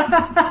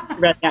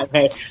 Read that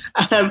way.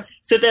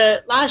 So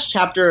the last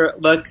chapter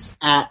looks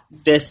at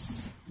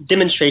this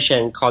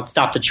demonstration called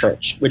Stop the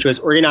Church, which was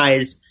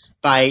organized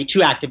by two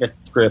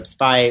activist groups,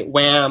 by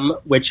WHAM,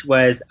 which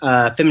was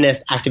a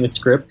feminist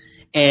activist group,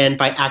 and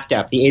by ACT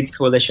UP, the AIDS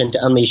Coalition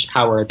to Unleash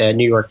Power, the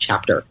New York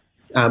chapter,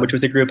 which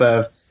was a group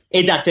of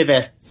AIDS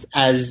activists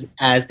as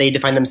they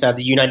define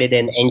themselves united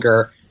in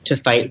anger to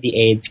fight the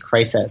AIDS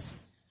crisis.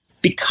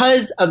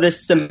 Because of the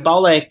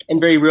symbolic and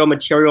very real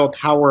material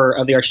power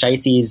of the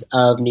Archdiocese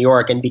of New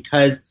York, and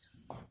because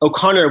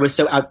O'Connor was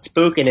so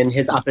outspoken in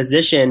his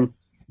opposition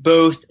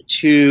both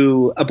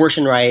to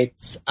abortion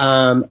rights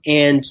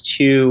and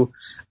to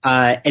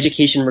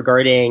education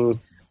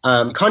regarding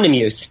condom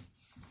use,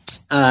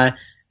 the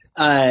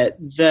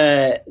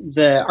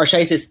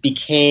Archdiocese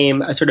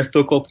became a sort of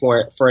focal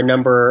point for a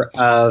number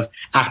of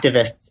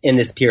activists in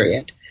this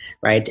period,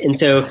 right? And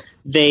so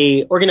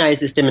they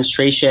organized this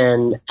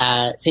demonstration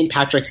at St.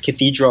 Patrick's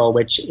Cathedral,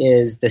 which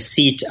is the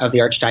seat of the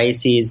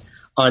Archdiocese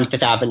on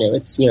Fifth Avenue.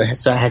 It's,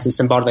 so it has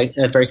a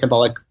very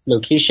symbolic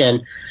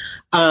location.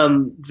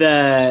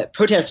 The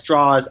protest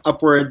draws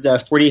upwards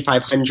of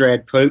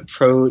 4,500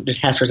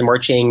 protesters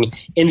marching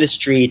in the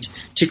street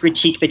to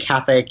critique the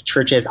Catholic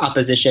Church's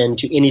opposition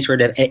to any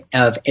sort of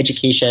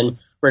education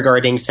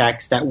regarding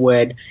sex that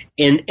would,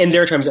 in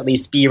their terms at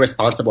least, be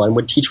responsible and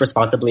would teach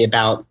responsibly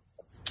about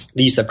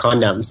the use of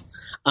condoms.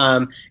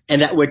 And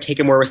that would take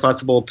a more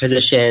responsible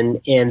position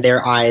in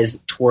their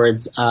eyes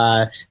towards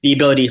the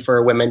ability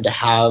for women to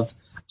have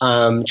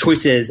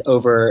choices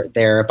over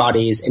their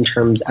bodies in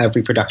terms of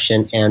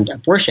reproduction and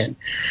abortion.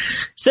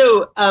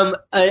 So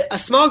a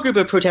small group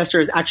of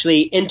protesters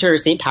actually enter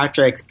St.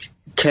 Patrick's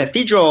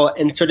Cathedral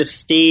and sort of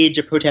stage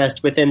a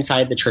protest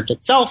inside the church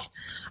itself.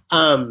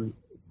 And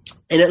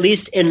at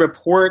least in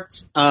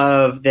reports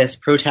of this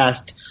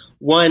protest,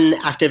 one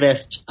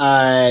activist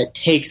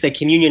takes a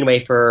communion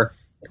wafer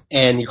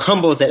and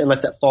crumbles it and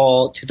lets it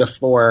fall to the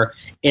floor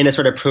in a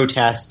sort of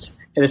protest,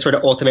 in a sort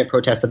of ultimate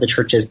protest of the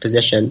church's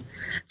position.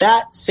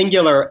 That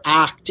singular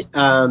act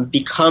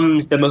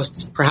becomes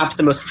perhaps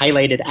the most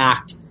highlighted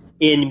act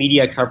in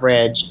media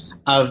coverage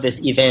of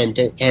this event,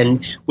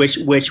 and which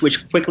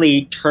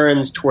quickly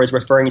turns towards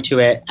referring to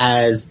it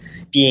as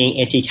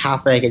being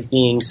anti-Catholic, as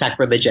being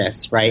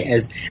sacrilegious, right?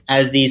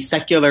 As these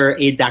secular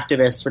AIDS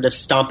activists sort of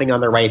stomping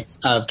on the rights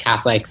of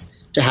Catholics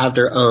to have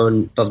their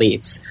own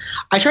beliefs.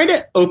 I try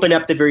to open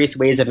up the various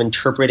ways of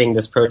interpreting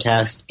this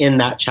protest in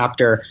that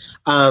chapter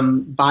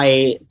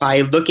by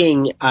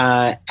looking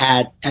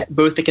at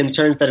both the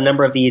concerns that a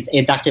number of these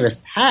AIDS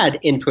activists had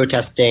in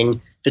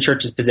protesting the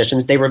church's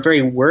positions. They were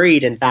very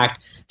worried, in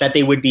fact, that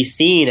they would be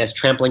seen as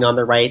trampling on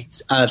the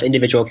rights of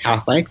individual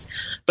Catholics.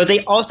 But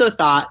they also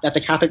thought that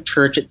the Catholic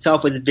Church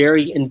itself was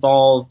very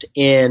involved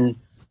in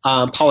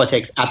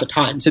politics at the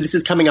time. So this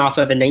is coming off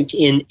of in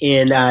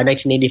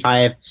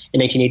 1985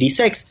 and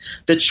 1986.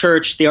 The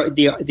church, the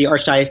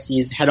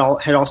archdiocese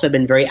had also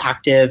been very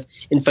active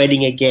in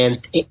fighting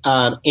against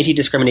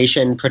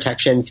anti-discrimination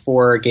protections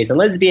for gays and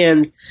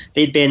lesbians.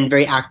 They'd been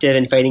very active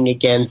in fighting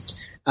against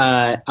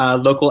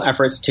local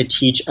efforts to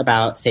teach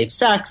about safe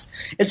sex.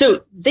 And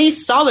so they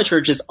saw the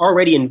church as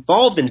already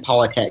involved in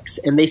politics.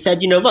 And they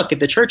said, look, if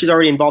the church is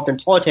already involved in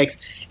politics,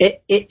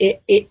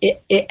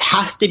 it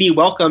has to be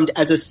welcomed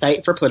as a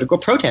site for political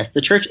protest.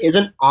 The church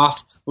isn't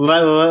off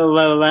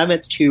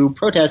limits to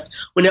protest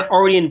when it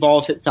already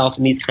involves itself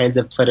in these kinds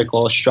of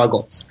political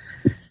struggles.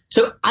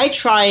 So I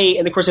try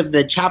in the course of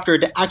the chapter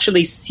to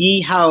actually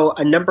see how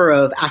a number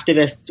of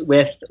activists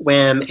with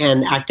WHAM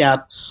and ACT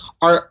UP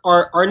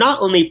are not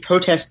only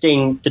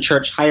protesting the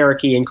church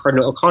hierarchy and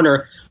Cardinal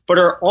O'Connor, but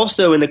are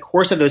also in the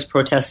course of those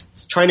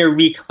protests trying to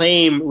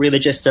reclaim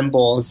religious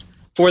symbols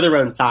for their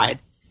own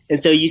side.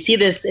 And so you see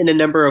this in a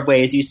number of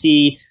ways. You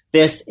see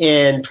this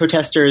in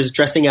protesters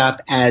dressing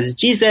up as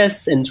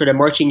Jesus and sort of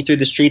marching through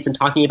the streets and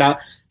talking about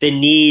the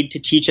need to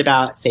teach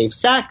about safe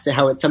sex and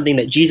how it's something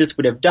that Jesus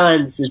would have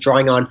done. This is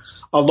drawing on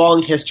a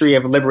long history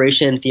of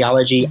liberation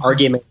theology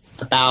arguments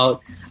about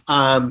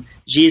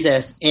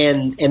Jesus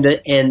and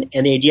the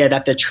idea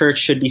that the church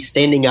should be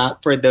standing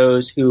up for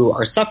those who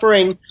are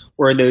suffering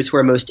or those who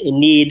are most in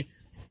need.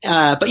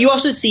 But you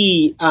also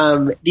see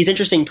these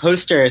interesting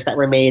posters that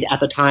were made at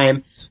the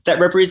time that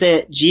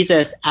represent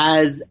Jesus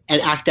as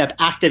an ACT UP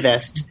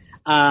activist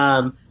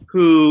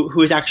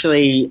who is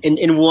actually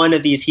in one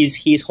of these,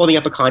 he's holding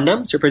up a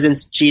condom, so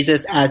represents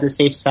Jesus as a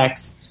safe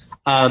sex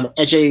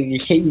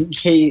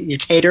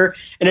educator,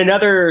 and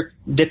another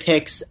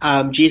depicts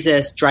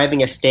Jesus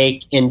driving a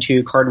stake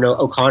into Cardinal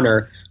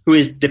O'Connor, who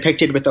is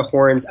depicted with the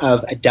horns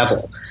of a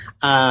devil.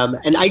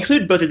 And I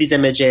include both of these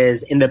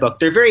images in the book.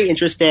 They're very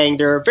interesting.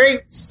 They're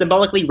very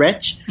symbolically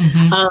rich.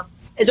 And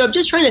so I'm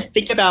just trying to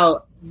think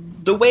about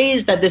the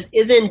ways that this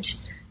isn't,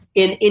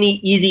 in any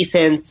easy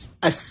sense,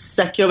 a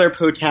secular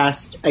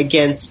protest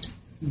against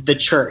the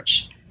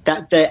church.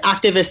 That the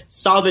activists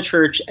saw the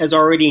church as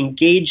already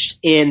engaged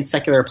in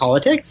secular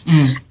politics.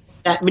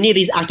 That many of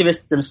these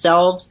activists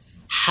themselves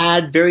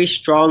had very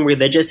strong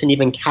religious and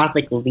even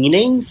Catholic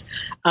leanings,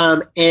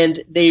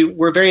 and they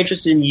were very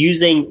interested in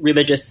using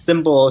religious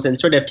symbols and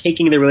sort of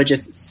taking the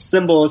religious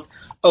symbols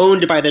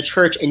owned by the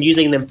church and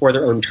using them for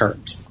their own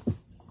terms.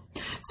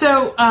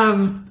 So,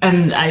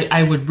 and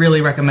I would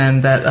really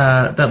recommend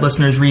that that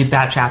listeners read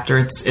that chapter.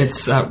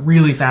 It's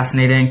really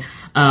fascinating.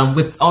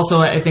 With also,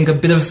 I think, a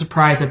bit of a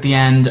surprise at the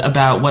end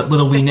about what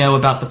little we know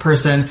about the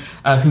person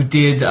who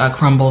did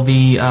crumble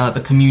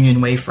the communion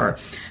wafer.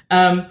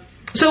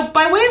 So,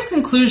 by way of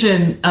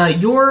conclusion,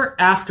 your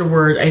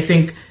afterword, I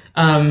think,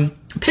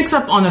 picks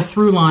up on a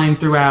through line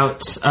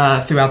throughout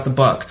the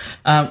book,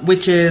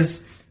 which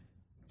is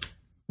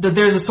that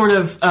there's a sort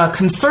of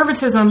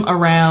conservatism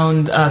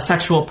around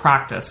sexual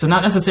practice. So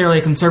not necessarily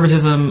a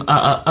conservatism,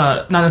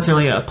 not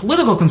necessarily a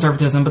political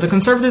conservatism, but the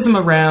conservatism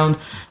around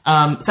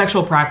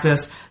sexual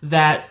practice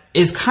that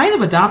is kind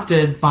of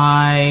adopted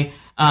by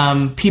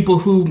people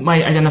who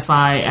might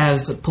identify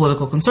as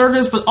political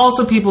conservatives, but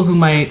also people who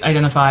might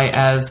identify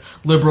as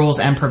liberals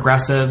and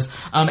progressives,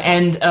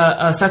 and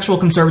a sexual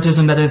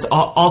conservatism that is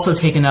also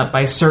taken up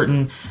by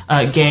certain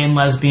gay and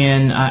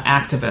lesbian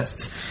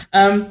activists.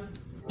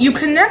 You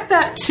connect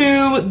that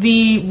to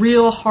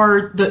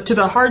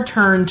the hard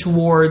turn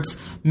towards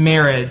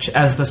marriage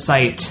as the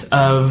site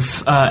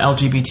of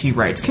LGBT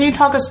rights. Can you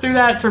talk us through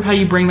that, sort of how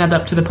you bring that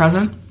up to the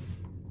present?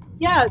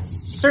 Yes,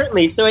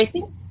 certainly. So I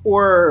think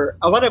for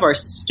a lot of our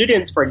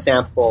students, for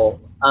example,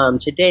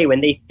 today,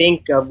 when they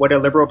think of what a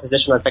liberal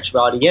position on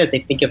sexuality is, they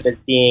think of it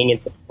as being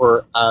in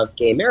support of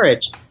gay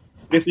marriage.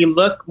 But if we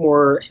look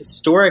more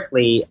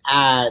historically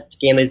at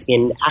gay and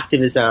lesbian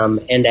activism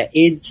and at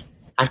AIDS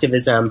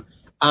activism,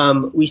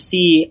 we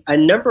see a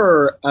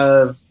number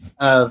of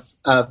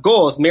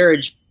goals,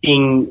 marriage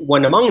being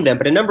one among them,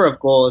 but a number of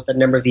goals that a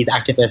number of these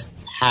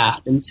activists had.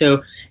 And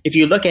so if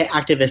you look at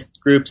activist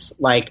groups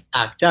like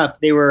ACT UP,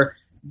 they were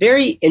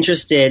very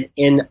interested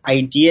in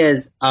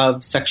ideas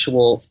of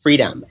sexual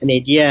freedom, and the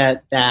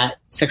idea that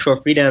sexual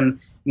freedom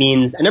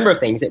means a number of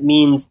things. It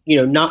means,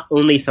 not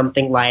only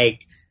something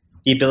like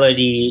the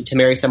ability to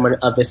marry someone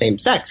of the same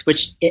sex,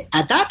 which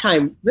at that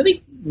time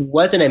really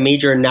wasn't a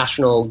major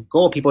national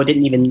goal. People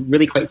didn't even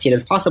really quite see it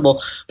as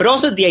possible, but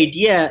also the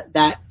idea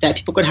that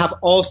people could have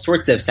all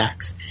sorts of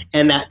sex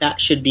and that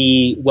should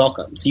be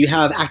welcome. So you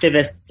have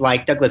activists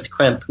like Douglas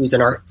Kemp, who's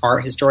an art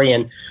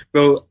historian,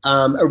 wrote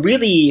a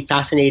really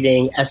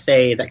fascinating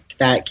essay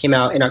that came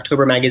out in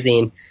October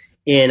magazine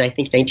in, I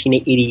think,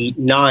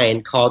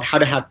 1989 called How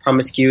to Have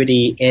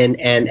Promiscuity in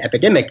an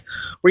Epidemic,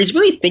 where he's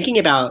really thinking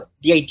about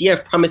the idea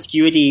of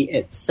promiscuity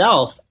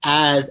itself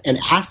as an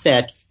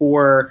asset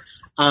for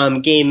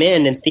gay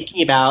men, and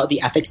thinking about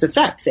the ethics of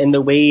sex and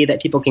the way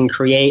that people can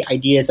create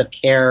ideas of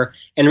care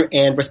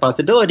and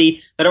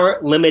responsibility that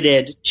aren't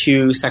limited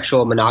to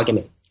sexual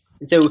monogamy.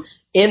 And so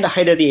in the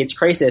height of the AIDS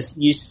crisis,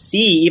 you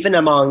see, even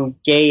among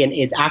gay and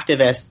AIDS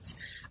activists,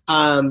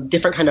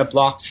 different kind of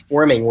blocks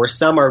forming, where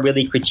some are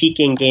really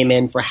critiquing gay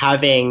men for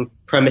having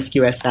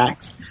promiscuous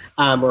sex,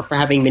 or for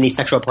having many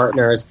sexual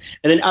partners,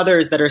 and then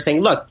others that are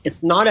saying, look,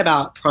 it's not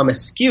about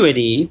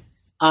promiscuity,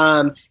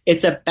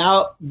 it's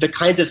about the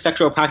kinds of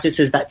sexual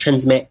practices that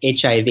transmit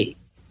HIV,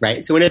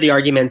 right? So one of the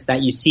arguments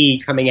that you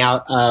see coming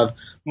out of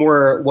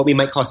more what we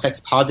might call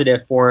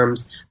sex-positive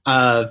forms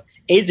of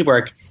AIDS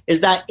work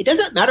is that it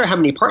doesn't matter how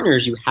many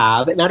partners you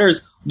have. It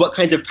matters what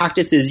kinds of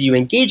practices you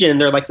engage in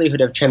and their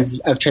likelihood of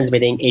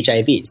transmitting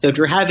HIV. So if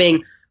you're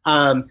having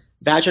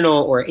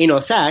vaginal or anal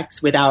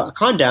sex without a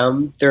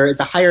condom, there is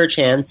a higher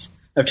chance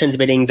of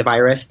transmitting the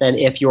virus than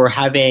if you're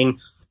having,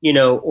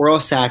 oral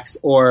sex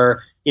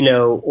or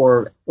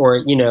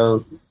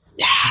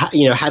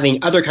having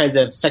other kinds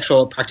of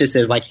sexual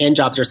practices like hand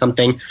jobs or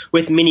something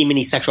with many,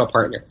 many sexual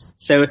partners.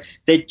 So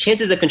the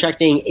chances of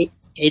contracting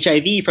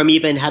HIV from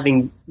even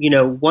having,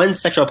 one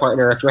sexual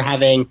partner, if you're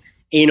having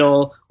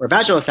anal or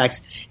vaginal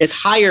sex, is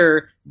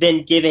higher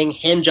than giving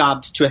hand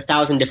jobs to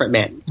 1,000 different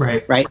men.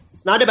 Right.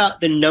 It's not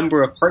about the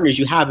number of partners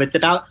you have. It's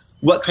about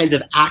what kinds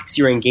of acts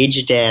you're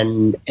engaged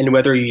in and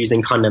whether you're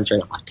using condoms or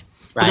not.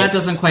 Right? But that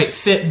doesn't quite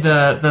fit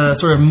the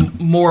sort of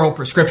moral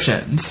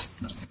prescriptions.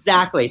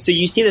 Exactly. So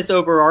you see this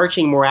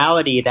overarching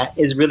morality that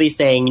is really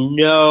saying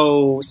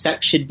no,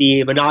 sex should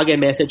be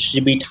monogamous. It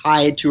should be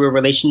tied to a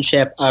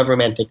relationship of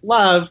romantic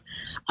love.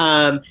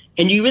 And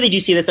you really do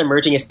see this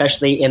emerging,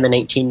 especially in the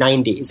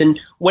 1990s. And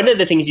one of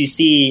the things you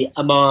see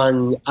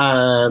among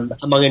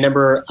a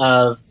number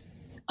of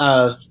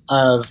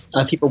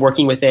people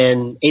working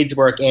within AIDS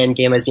work and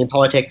gay and lesbian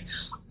politics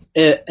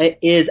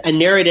is a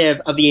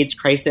narrative of the AIDS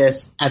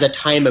crisis as a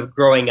time of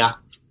growing up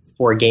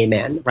for gay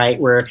men, right?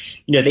 Where,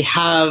 they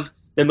have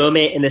the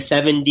moment in the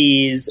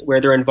 70s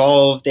where they're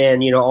involved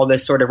in, all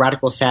this sort of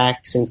radical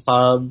sex and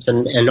clubs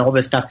and all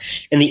this stuff.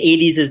 And the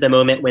 80s is the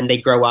moment when they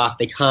grow up.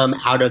 They come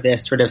out of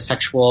this sort of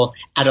sexual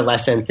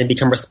adolescence and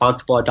become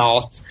responsible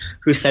adults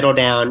who settle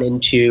down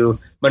into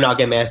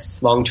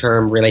monogamous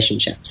long-term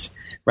relationships.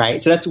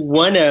 Right. So that's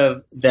one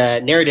of the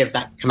narratives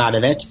that come out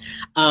of it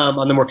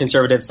on the more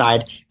conservative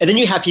side. And then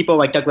you have people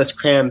like Douglas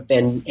Crimp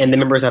and the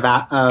members of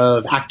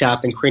ACT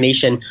UP and Queer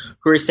Nation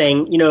who are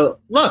saying,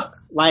 look,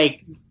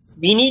 like,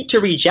 we need to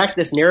reject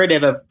this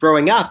narrative of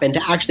growing up and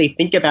to actually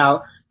think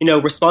about,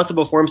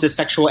 responsible forms of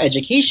sexual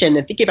education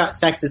and think about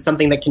sex as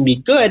something that can be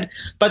good,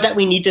 but that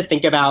we need to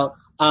think about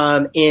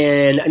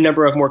in a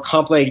number of more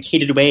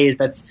complicated ways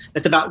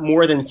that's about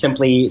more than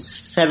simply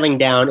settling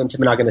down into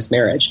monogamous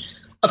marriage.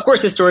 Of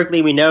course,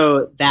 historically, we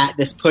know that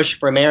this push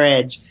for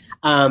marriage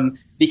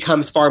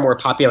becomes far more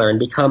popular and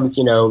becomes,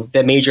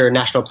 the major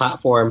national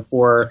platform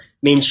for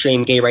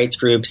mainstream gay rights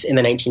groups in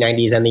the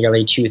 1990s and the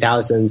early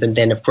 2000s, and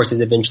then, of course,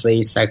 is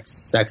eventually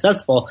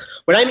successful.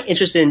 What I'm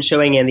interested in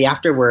showing in the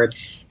afterword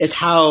is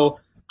how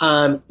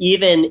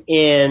even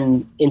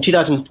in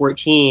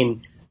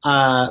 2014,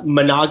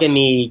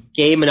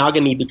 gay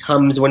monogamy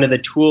becomes one of the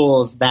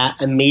tools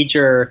that a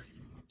major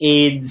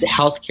AIDS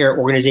healthcare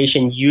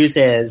organization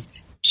uses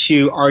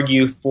to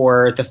argue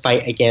for the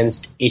fight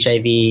against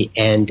HIV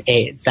and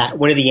AIDS. That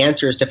one of the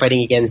answers to fighting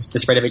against the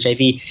spread of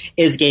HIV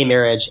is gay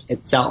marriage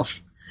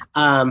itself,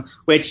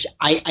 which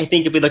I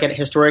think if we look at it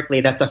historically,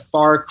 that's a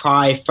far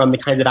cry from the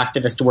kinds of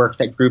activist work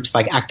that groups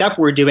like ACT UP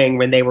were doing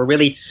when they were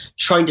really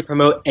trying to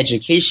promote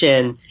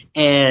education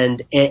and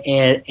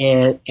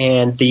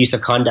the use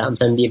of condoms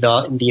and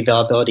the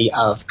availability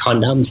of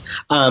condoms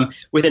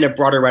within a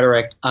broader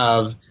rhetoric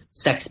of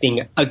sex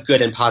being a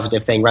good and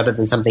positive thing rather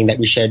than something that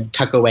we should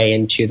tuck away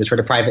into the sort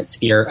of private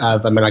sphere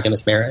of a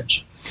monogamous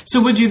marriage. So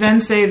would you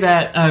then say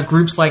that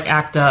groups like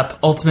ACT UP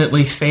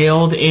ultimately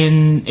failed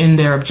in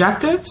their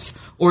objectives,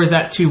 or is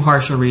that too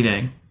harsh a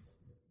reading?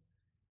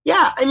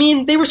 Yeah, I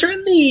mean, they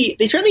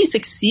certainly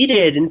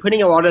succeeded in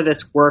putting a lot of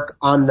this work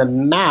on the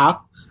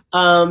map.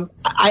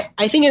 I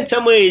think in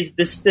some ways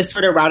this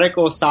sort of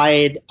radical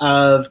side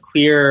of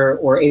queer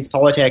or AIDS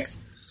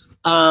politics,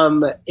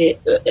 it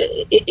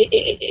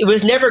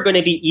was never going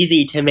to be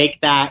easy to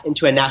make that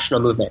into a national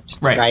movement,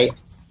 right?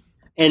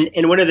 And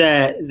one of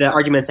the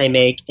arguments I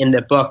make in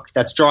the book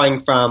that's drawing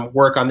from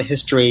work on the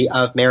history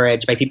of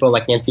marriage by people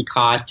like Nancy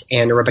Cott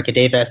and Rebecca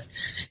Davis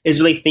is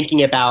really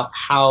thinking about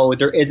how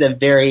there is a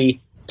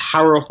very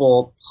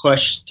powerful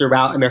push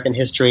throughout American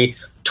history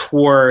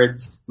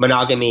towards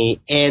monogamy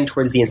and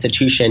towards the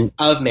institution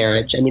of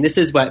marriage. I mean, this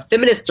is what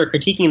feminists are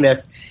critiquing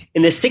this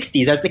in the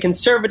 60s as the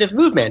conservative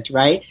movement,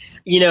 right?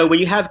 When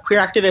you have queer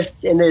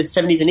activists in the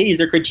 70s and 80s,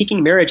 they're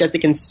critiquing marriage as a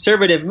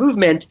conservative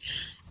movement.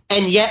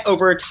 And yet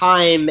over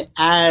time,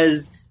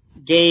 as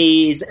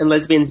gays and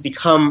lesbians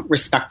become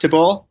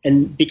respectable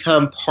and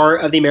become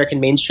part of the American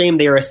mainstream,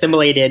 they are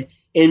assimilated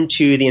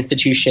into the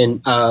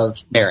institution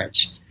of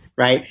marriage,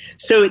 right?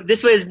 So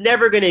this was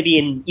never going to be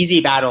an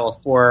easy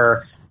battle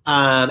for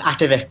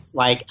activists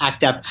like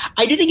ACT UP.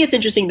 I do think it's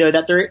interesting, though,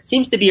 that there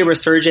seems to be a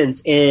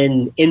resurgence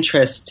in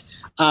interest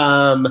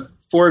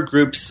for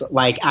groups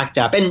like ACT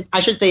UP. And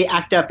I should say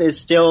ACT UP is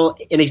still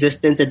in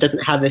existence. It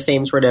doesn't have the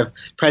same sort of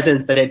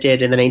presence that it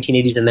did in the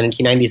 1980s and the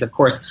 1990s, of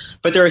course.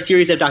 But there are a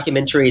series of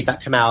documentaries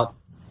that come out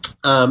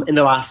in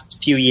the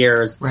last few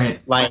years, right,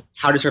 like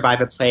How to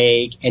Survive a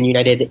Plague and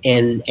United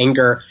in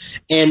Anger.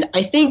 And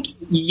I think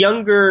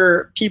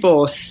younger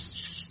people,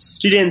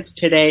 students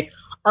today,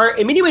 are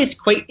in many ways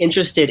quite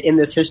interested in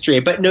this history,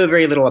 but know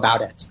very little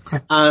about it.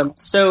 Okay.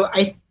 So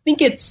I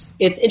think it's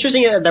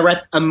interesting that we're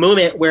at a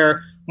moment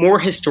where more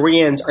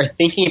historians are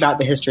thinking about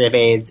the history of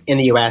AIDS in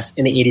the U.S.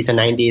 in the 80s and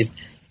 90s.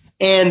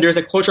 And there's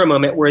a cultural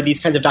moment where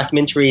these kinds of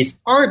documentaries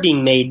are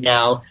being made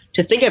now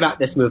to think about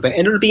this movement.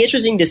 And it'll be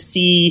interesting to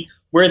see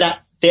where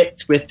that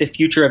fits with the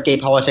future of gay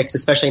politics,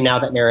 especially now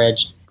that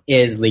marriage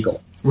is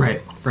legal.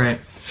 Right.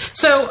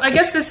 So I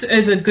guess this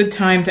is a good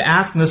time to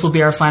ask, and this will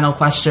be our final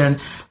question.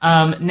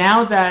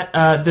 Now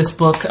that this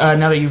book,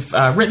 now that you've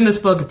written this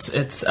book,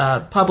 it's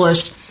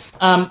published,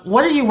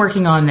 what are you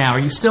working on now? Are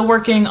you still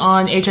working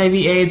on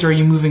HIV/AIDS, or are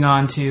you moving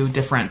on to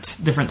different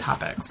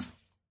topics?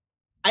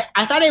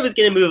 I thought I was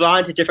going to move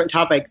on to different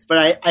topics,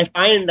 but I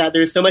find that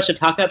there's so much to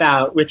talk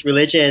about with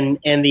religion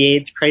and the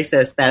AIDS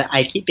crisis that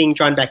I keep being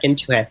drawn back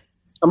into it.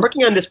 I'm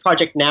working on this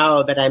project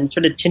now that I'm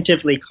sort of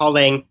tentatively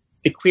calling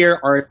The Queer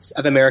Arts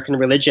of American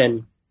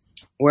Religion,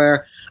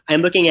 where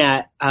I'm looking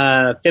at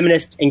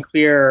feminist and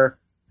queer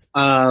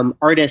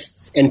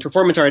artists and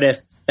performance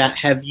artists that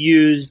have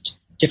used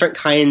different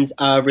kinds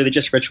of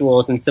religious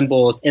rituals and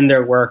symbols in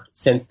their work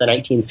since the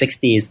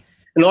 1960s.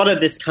 And a lot of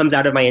this comes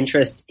out of my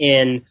interest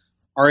in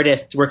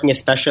artists working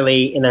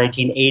especially in the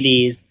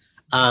 1980s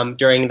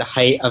during the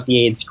height of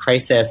the AIDS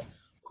crisis,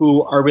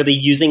 who are really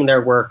using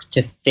their work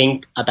to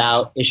think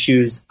about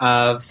issues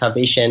of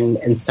salvation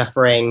and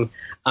suffering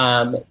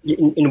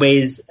in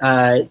ways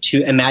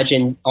to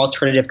imagine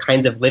alternative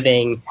kinds of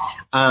living,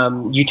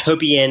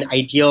 utopian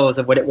ideals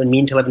of what it would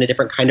mean to live in a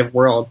different kind of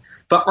world,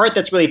 but art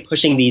that's really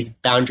pushing these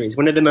boundaries.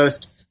 One of the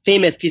most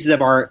famous pieces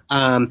of art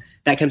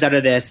that comes out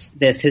of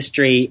this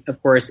history,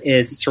 of course,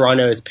 is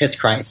Serrano's Piss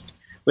Christ,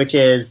 which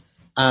is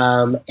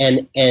an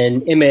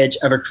image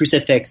of a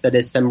crucifix that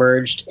is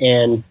submerged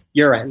in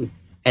urine.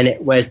 And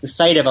it was the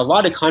site of a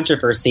lot of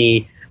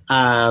controversy,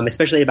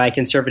 especially by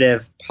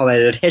conservative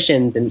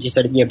politicians, and just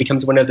sort of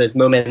becomes one of those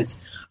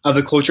moments of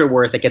the culture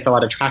wars that gets a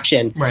lot of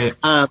traction. Right.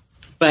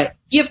 But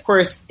he, of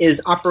course,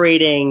 is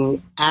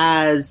operating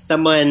as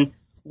someone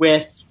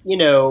with,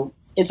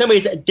 in some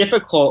ways, a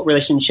difficult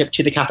relationship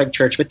to the Catholic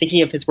Church, but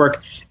thinking of his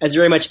work as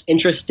very much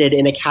interested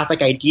in a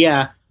Catholic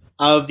idea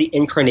of the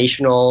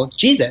incarnational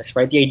Jesus,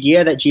 right? The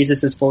idea that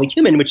Jesus is fully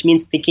human, which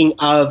means thinking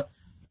of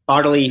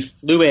bodily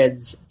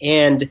fluids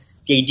and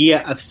the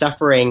idea of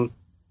suffering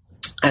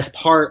as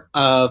part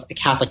of a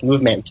Catholic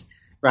movement,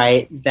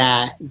 right?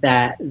 That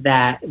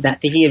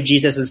thinking of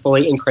Jesus as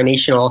fully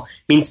incarnational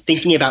means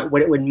thinking about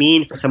what it would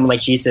mean for someone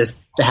like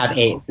Jesus to have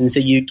AIDS. And so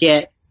you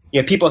get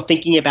people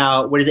thinking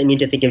about what does it mean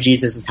to think of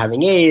Jesus as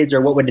having AIDS, or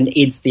what would an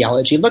AIDS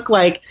theology look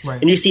like. Right.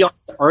 And you see all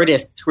these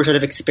artists who are sort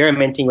of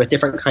experimenting with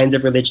different kinds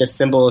of religious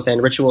symbols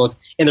and rituals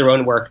in their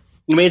own work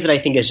in ways that I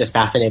think is just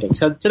fascinating.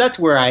 So that's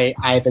where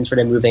I've been sort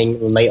of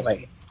moving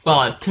lately.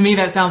 Well, to me,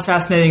 that sounds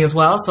fascinating as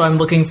well. So I'm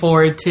looking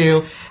forward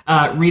to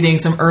reading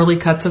some early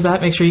cuts of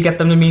that. Make sure you get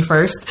them to me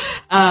first.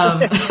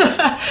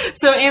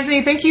 So,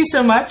 Anthony, thank you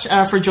so much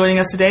for joining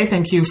us today.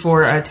 Thank you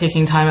for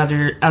taking time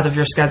out of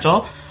your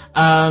schedule.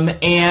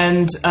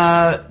 And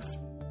to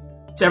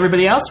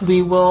everybody else,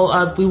 we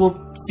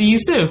will see you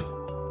soon.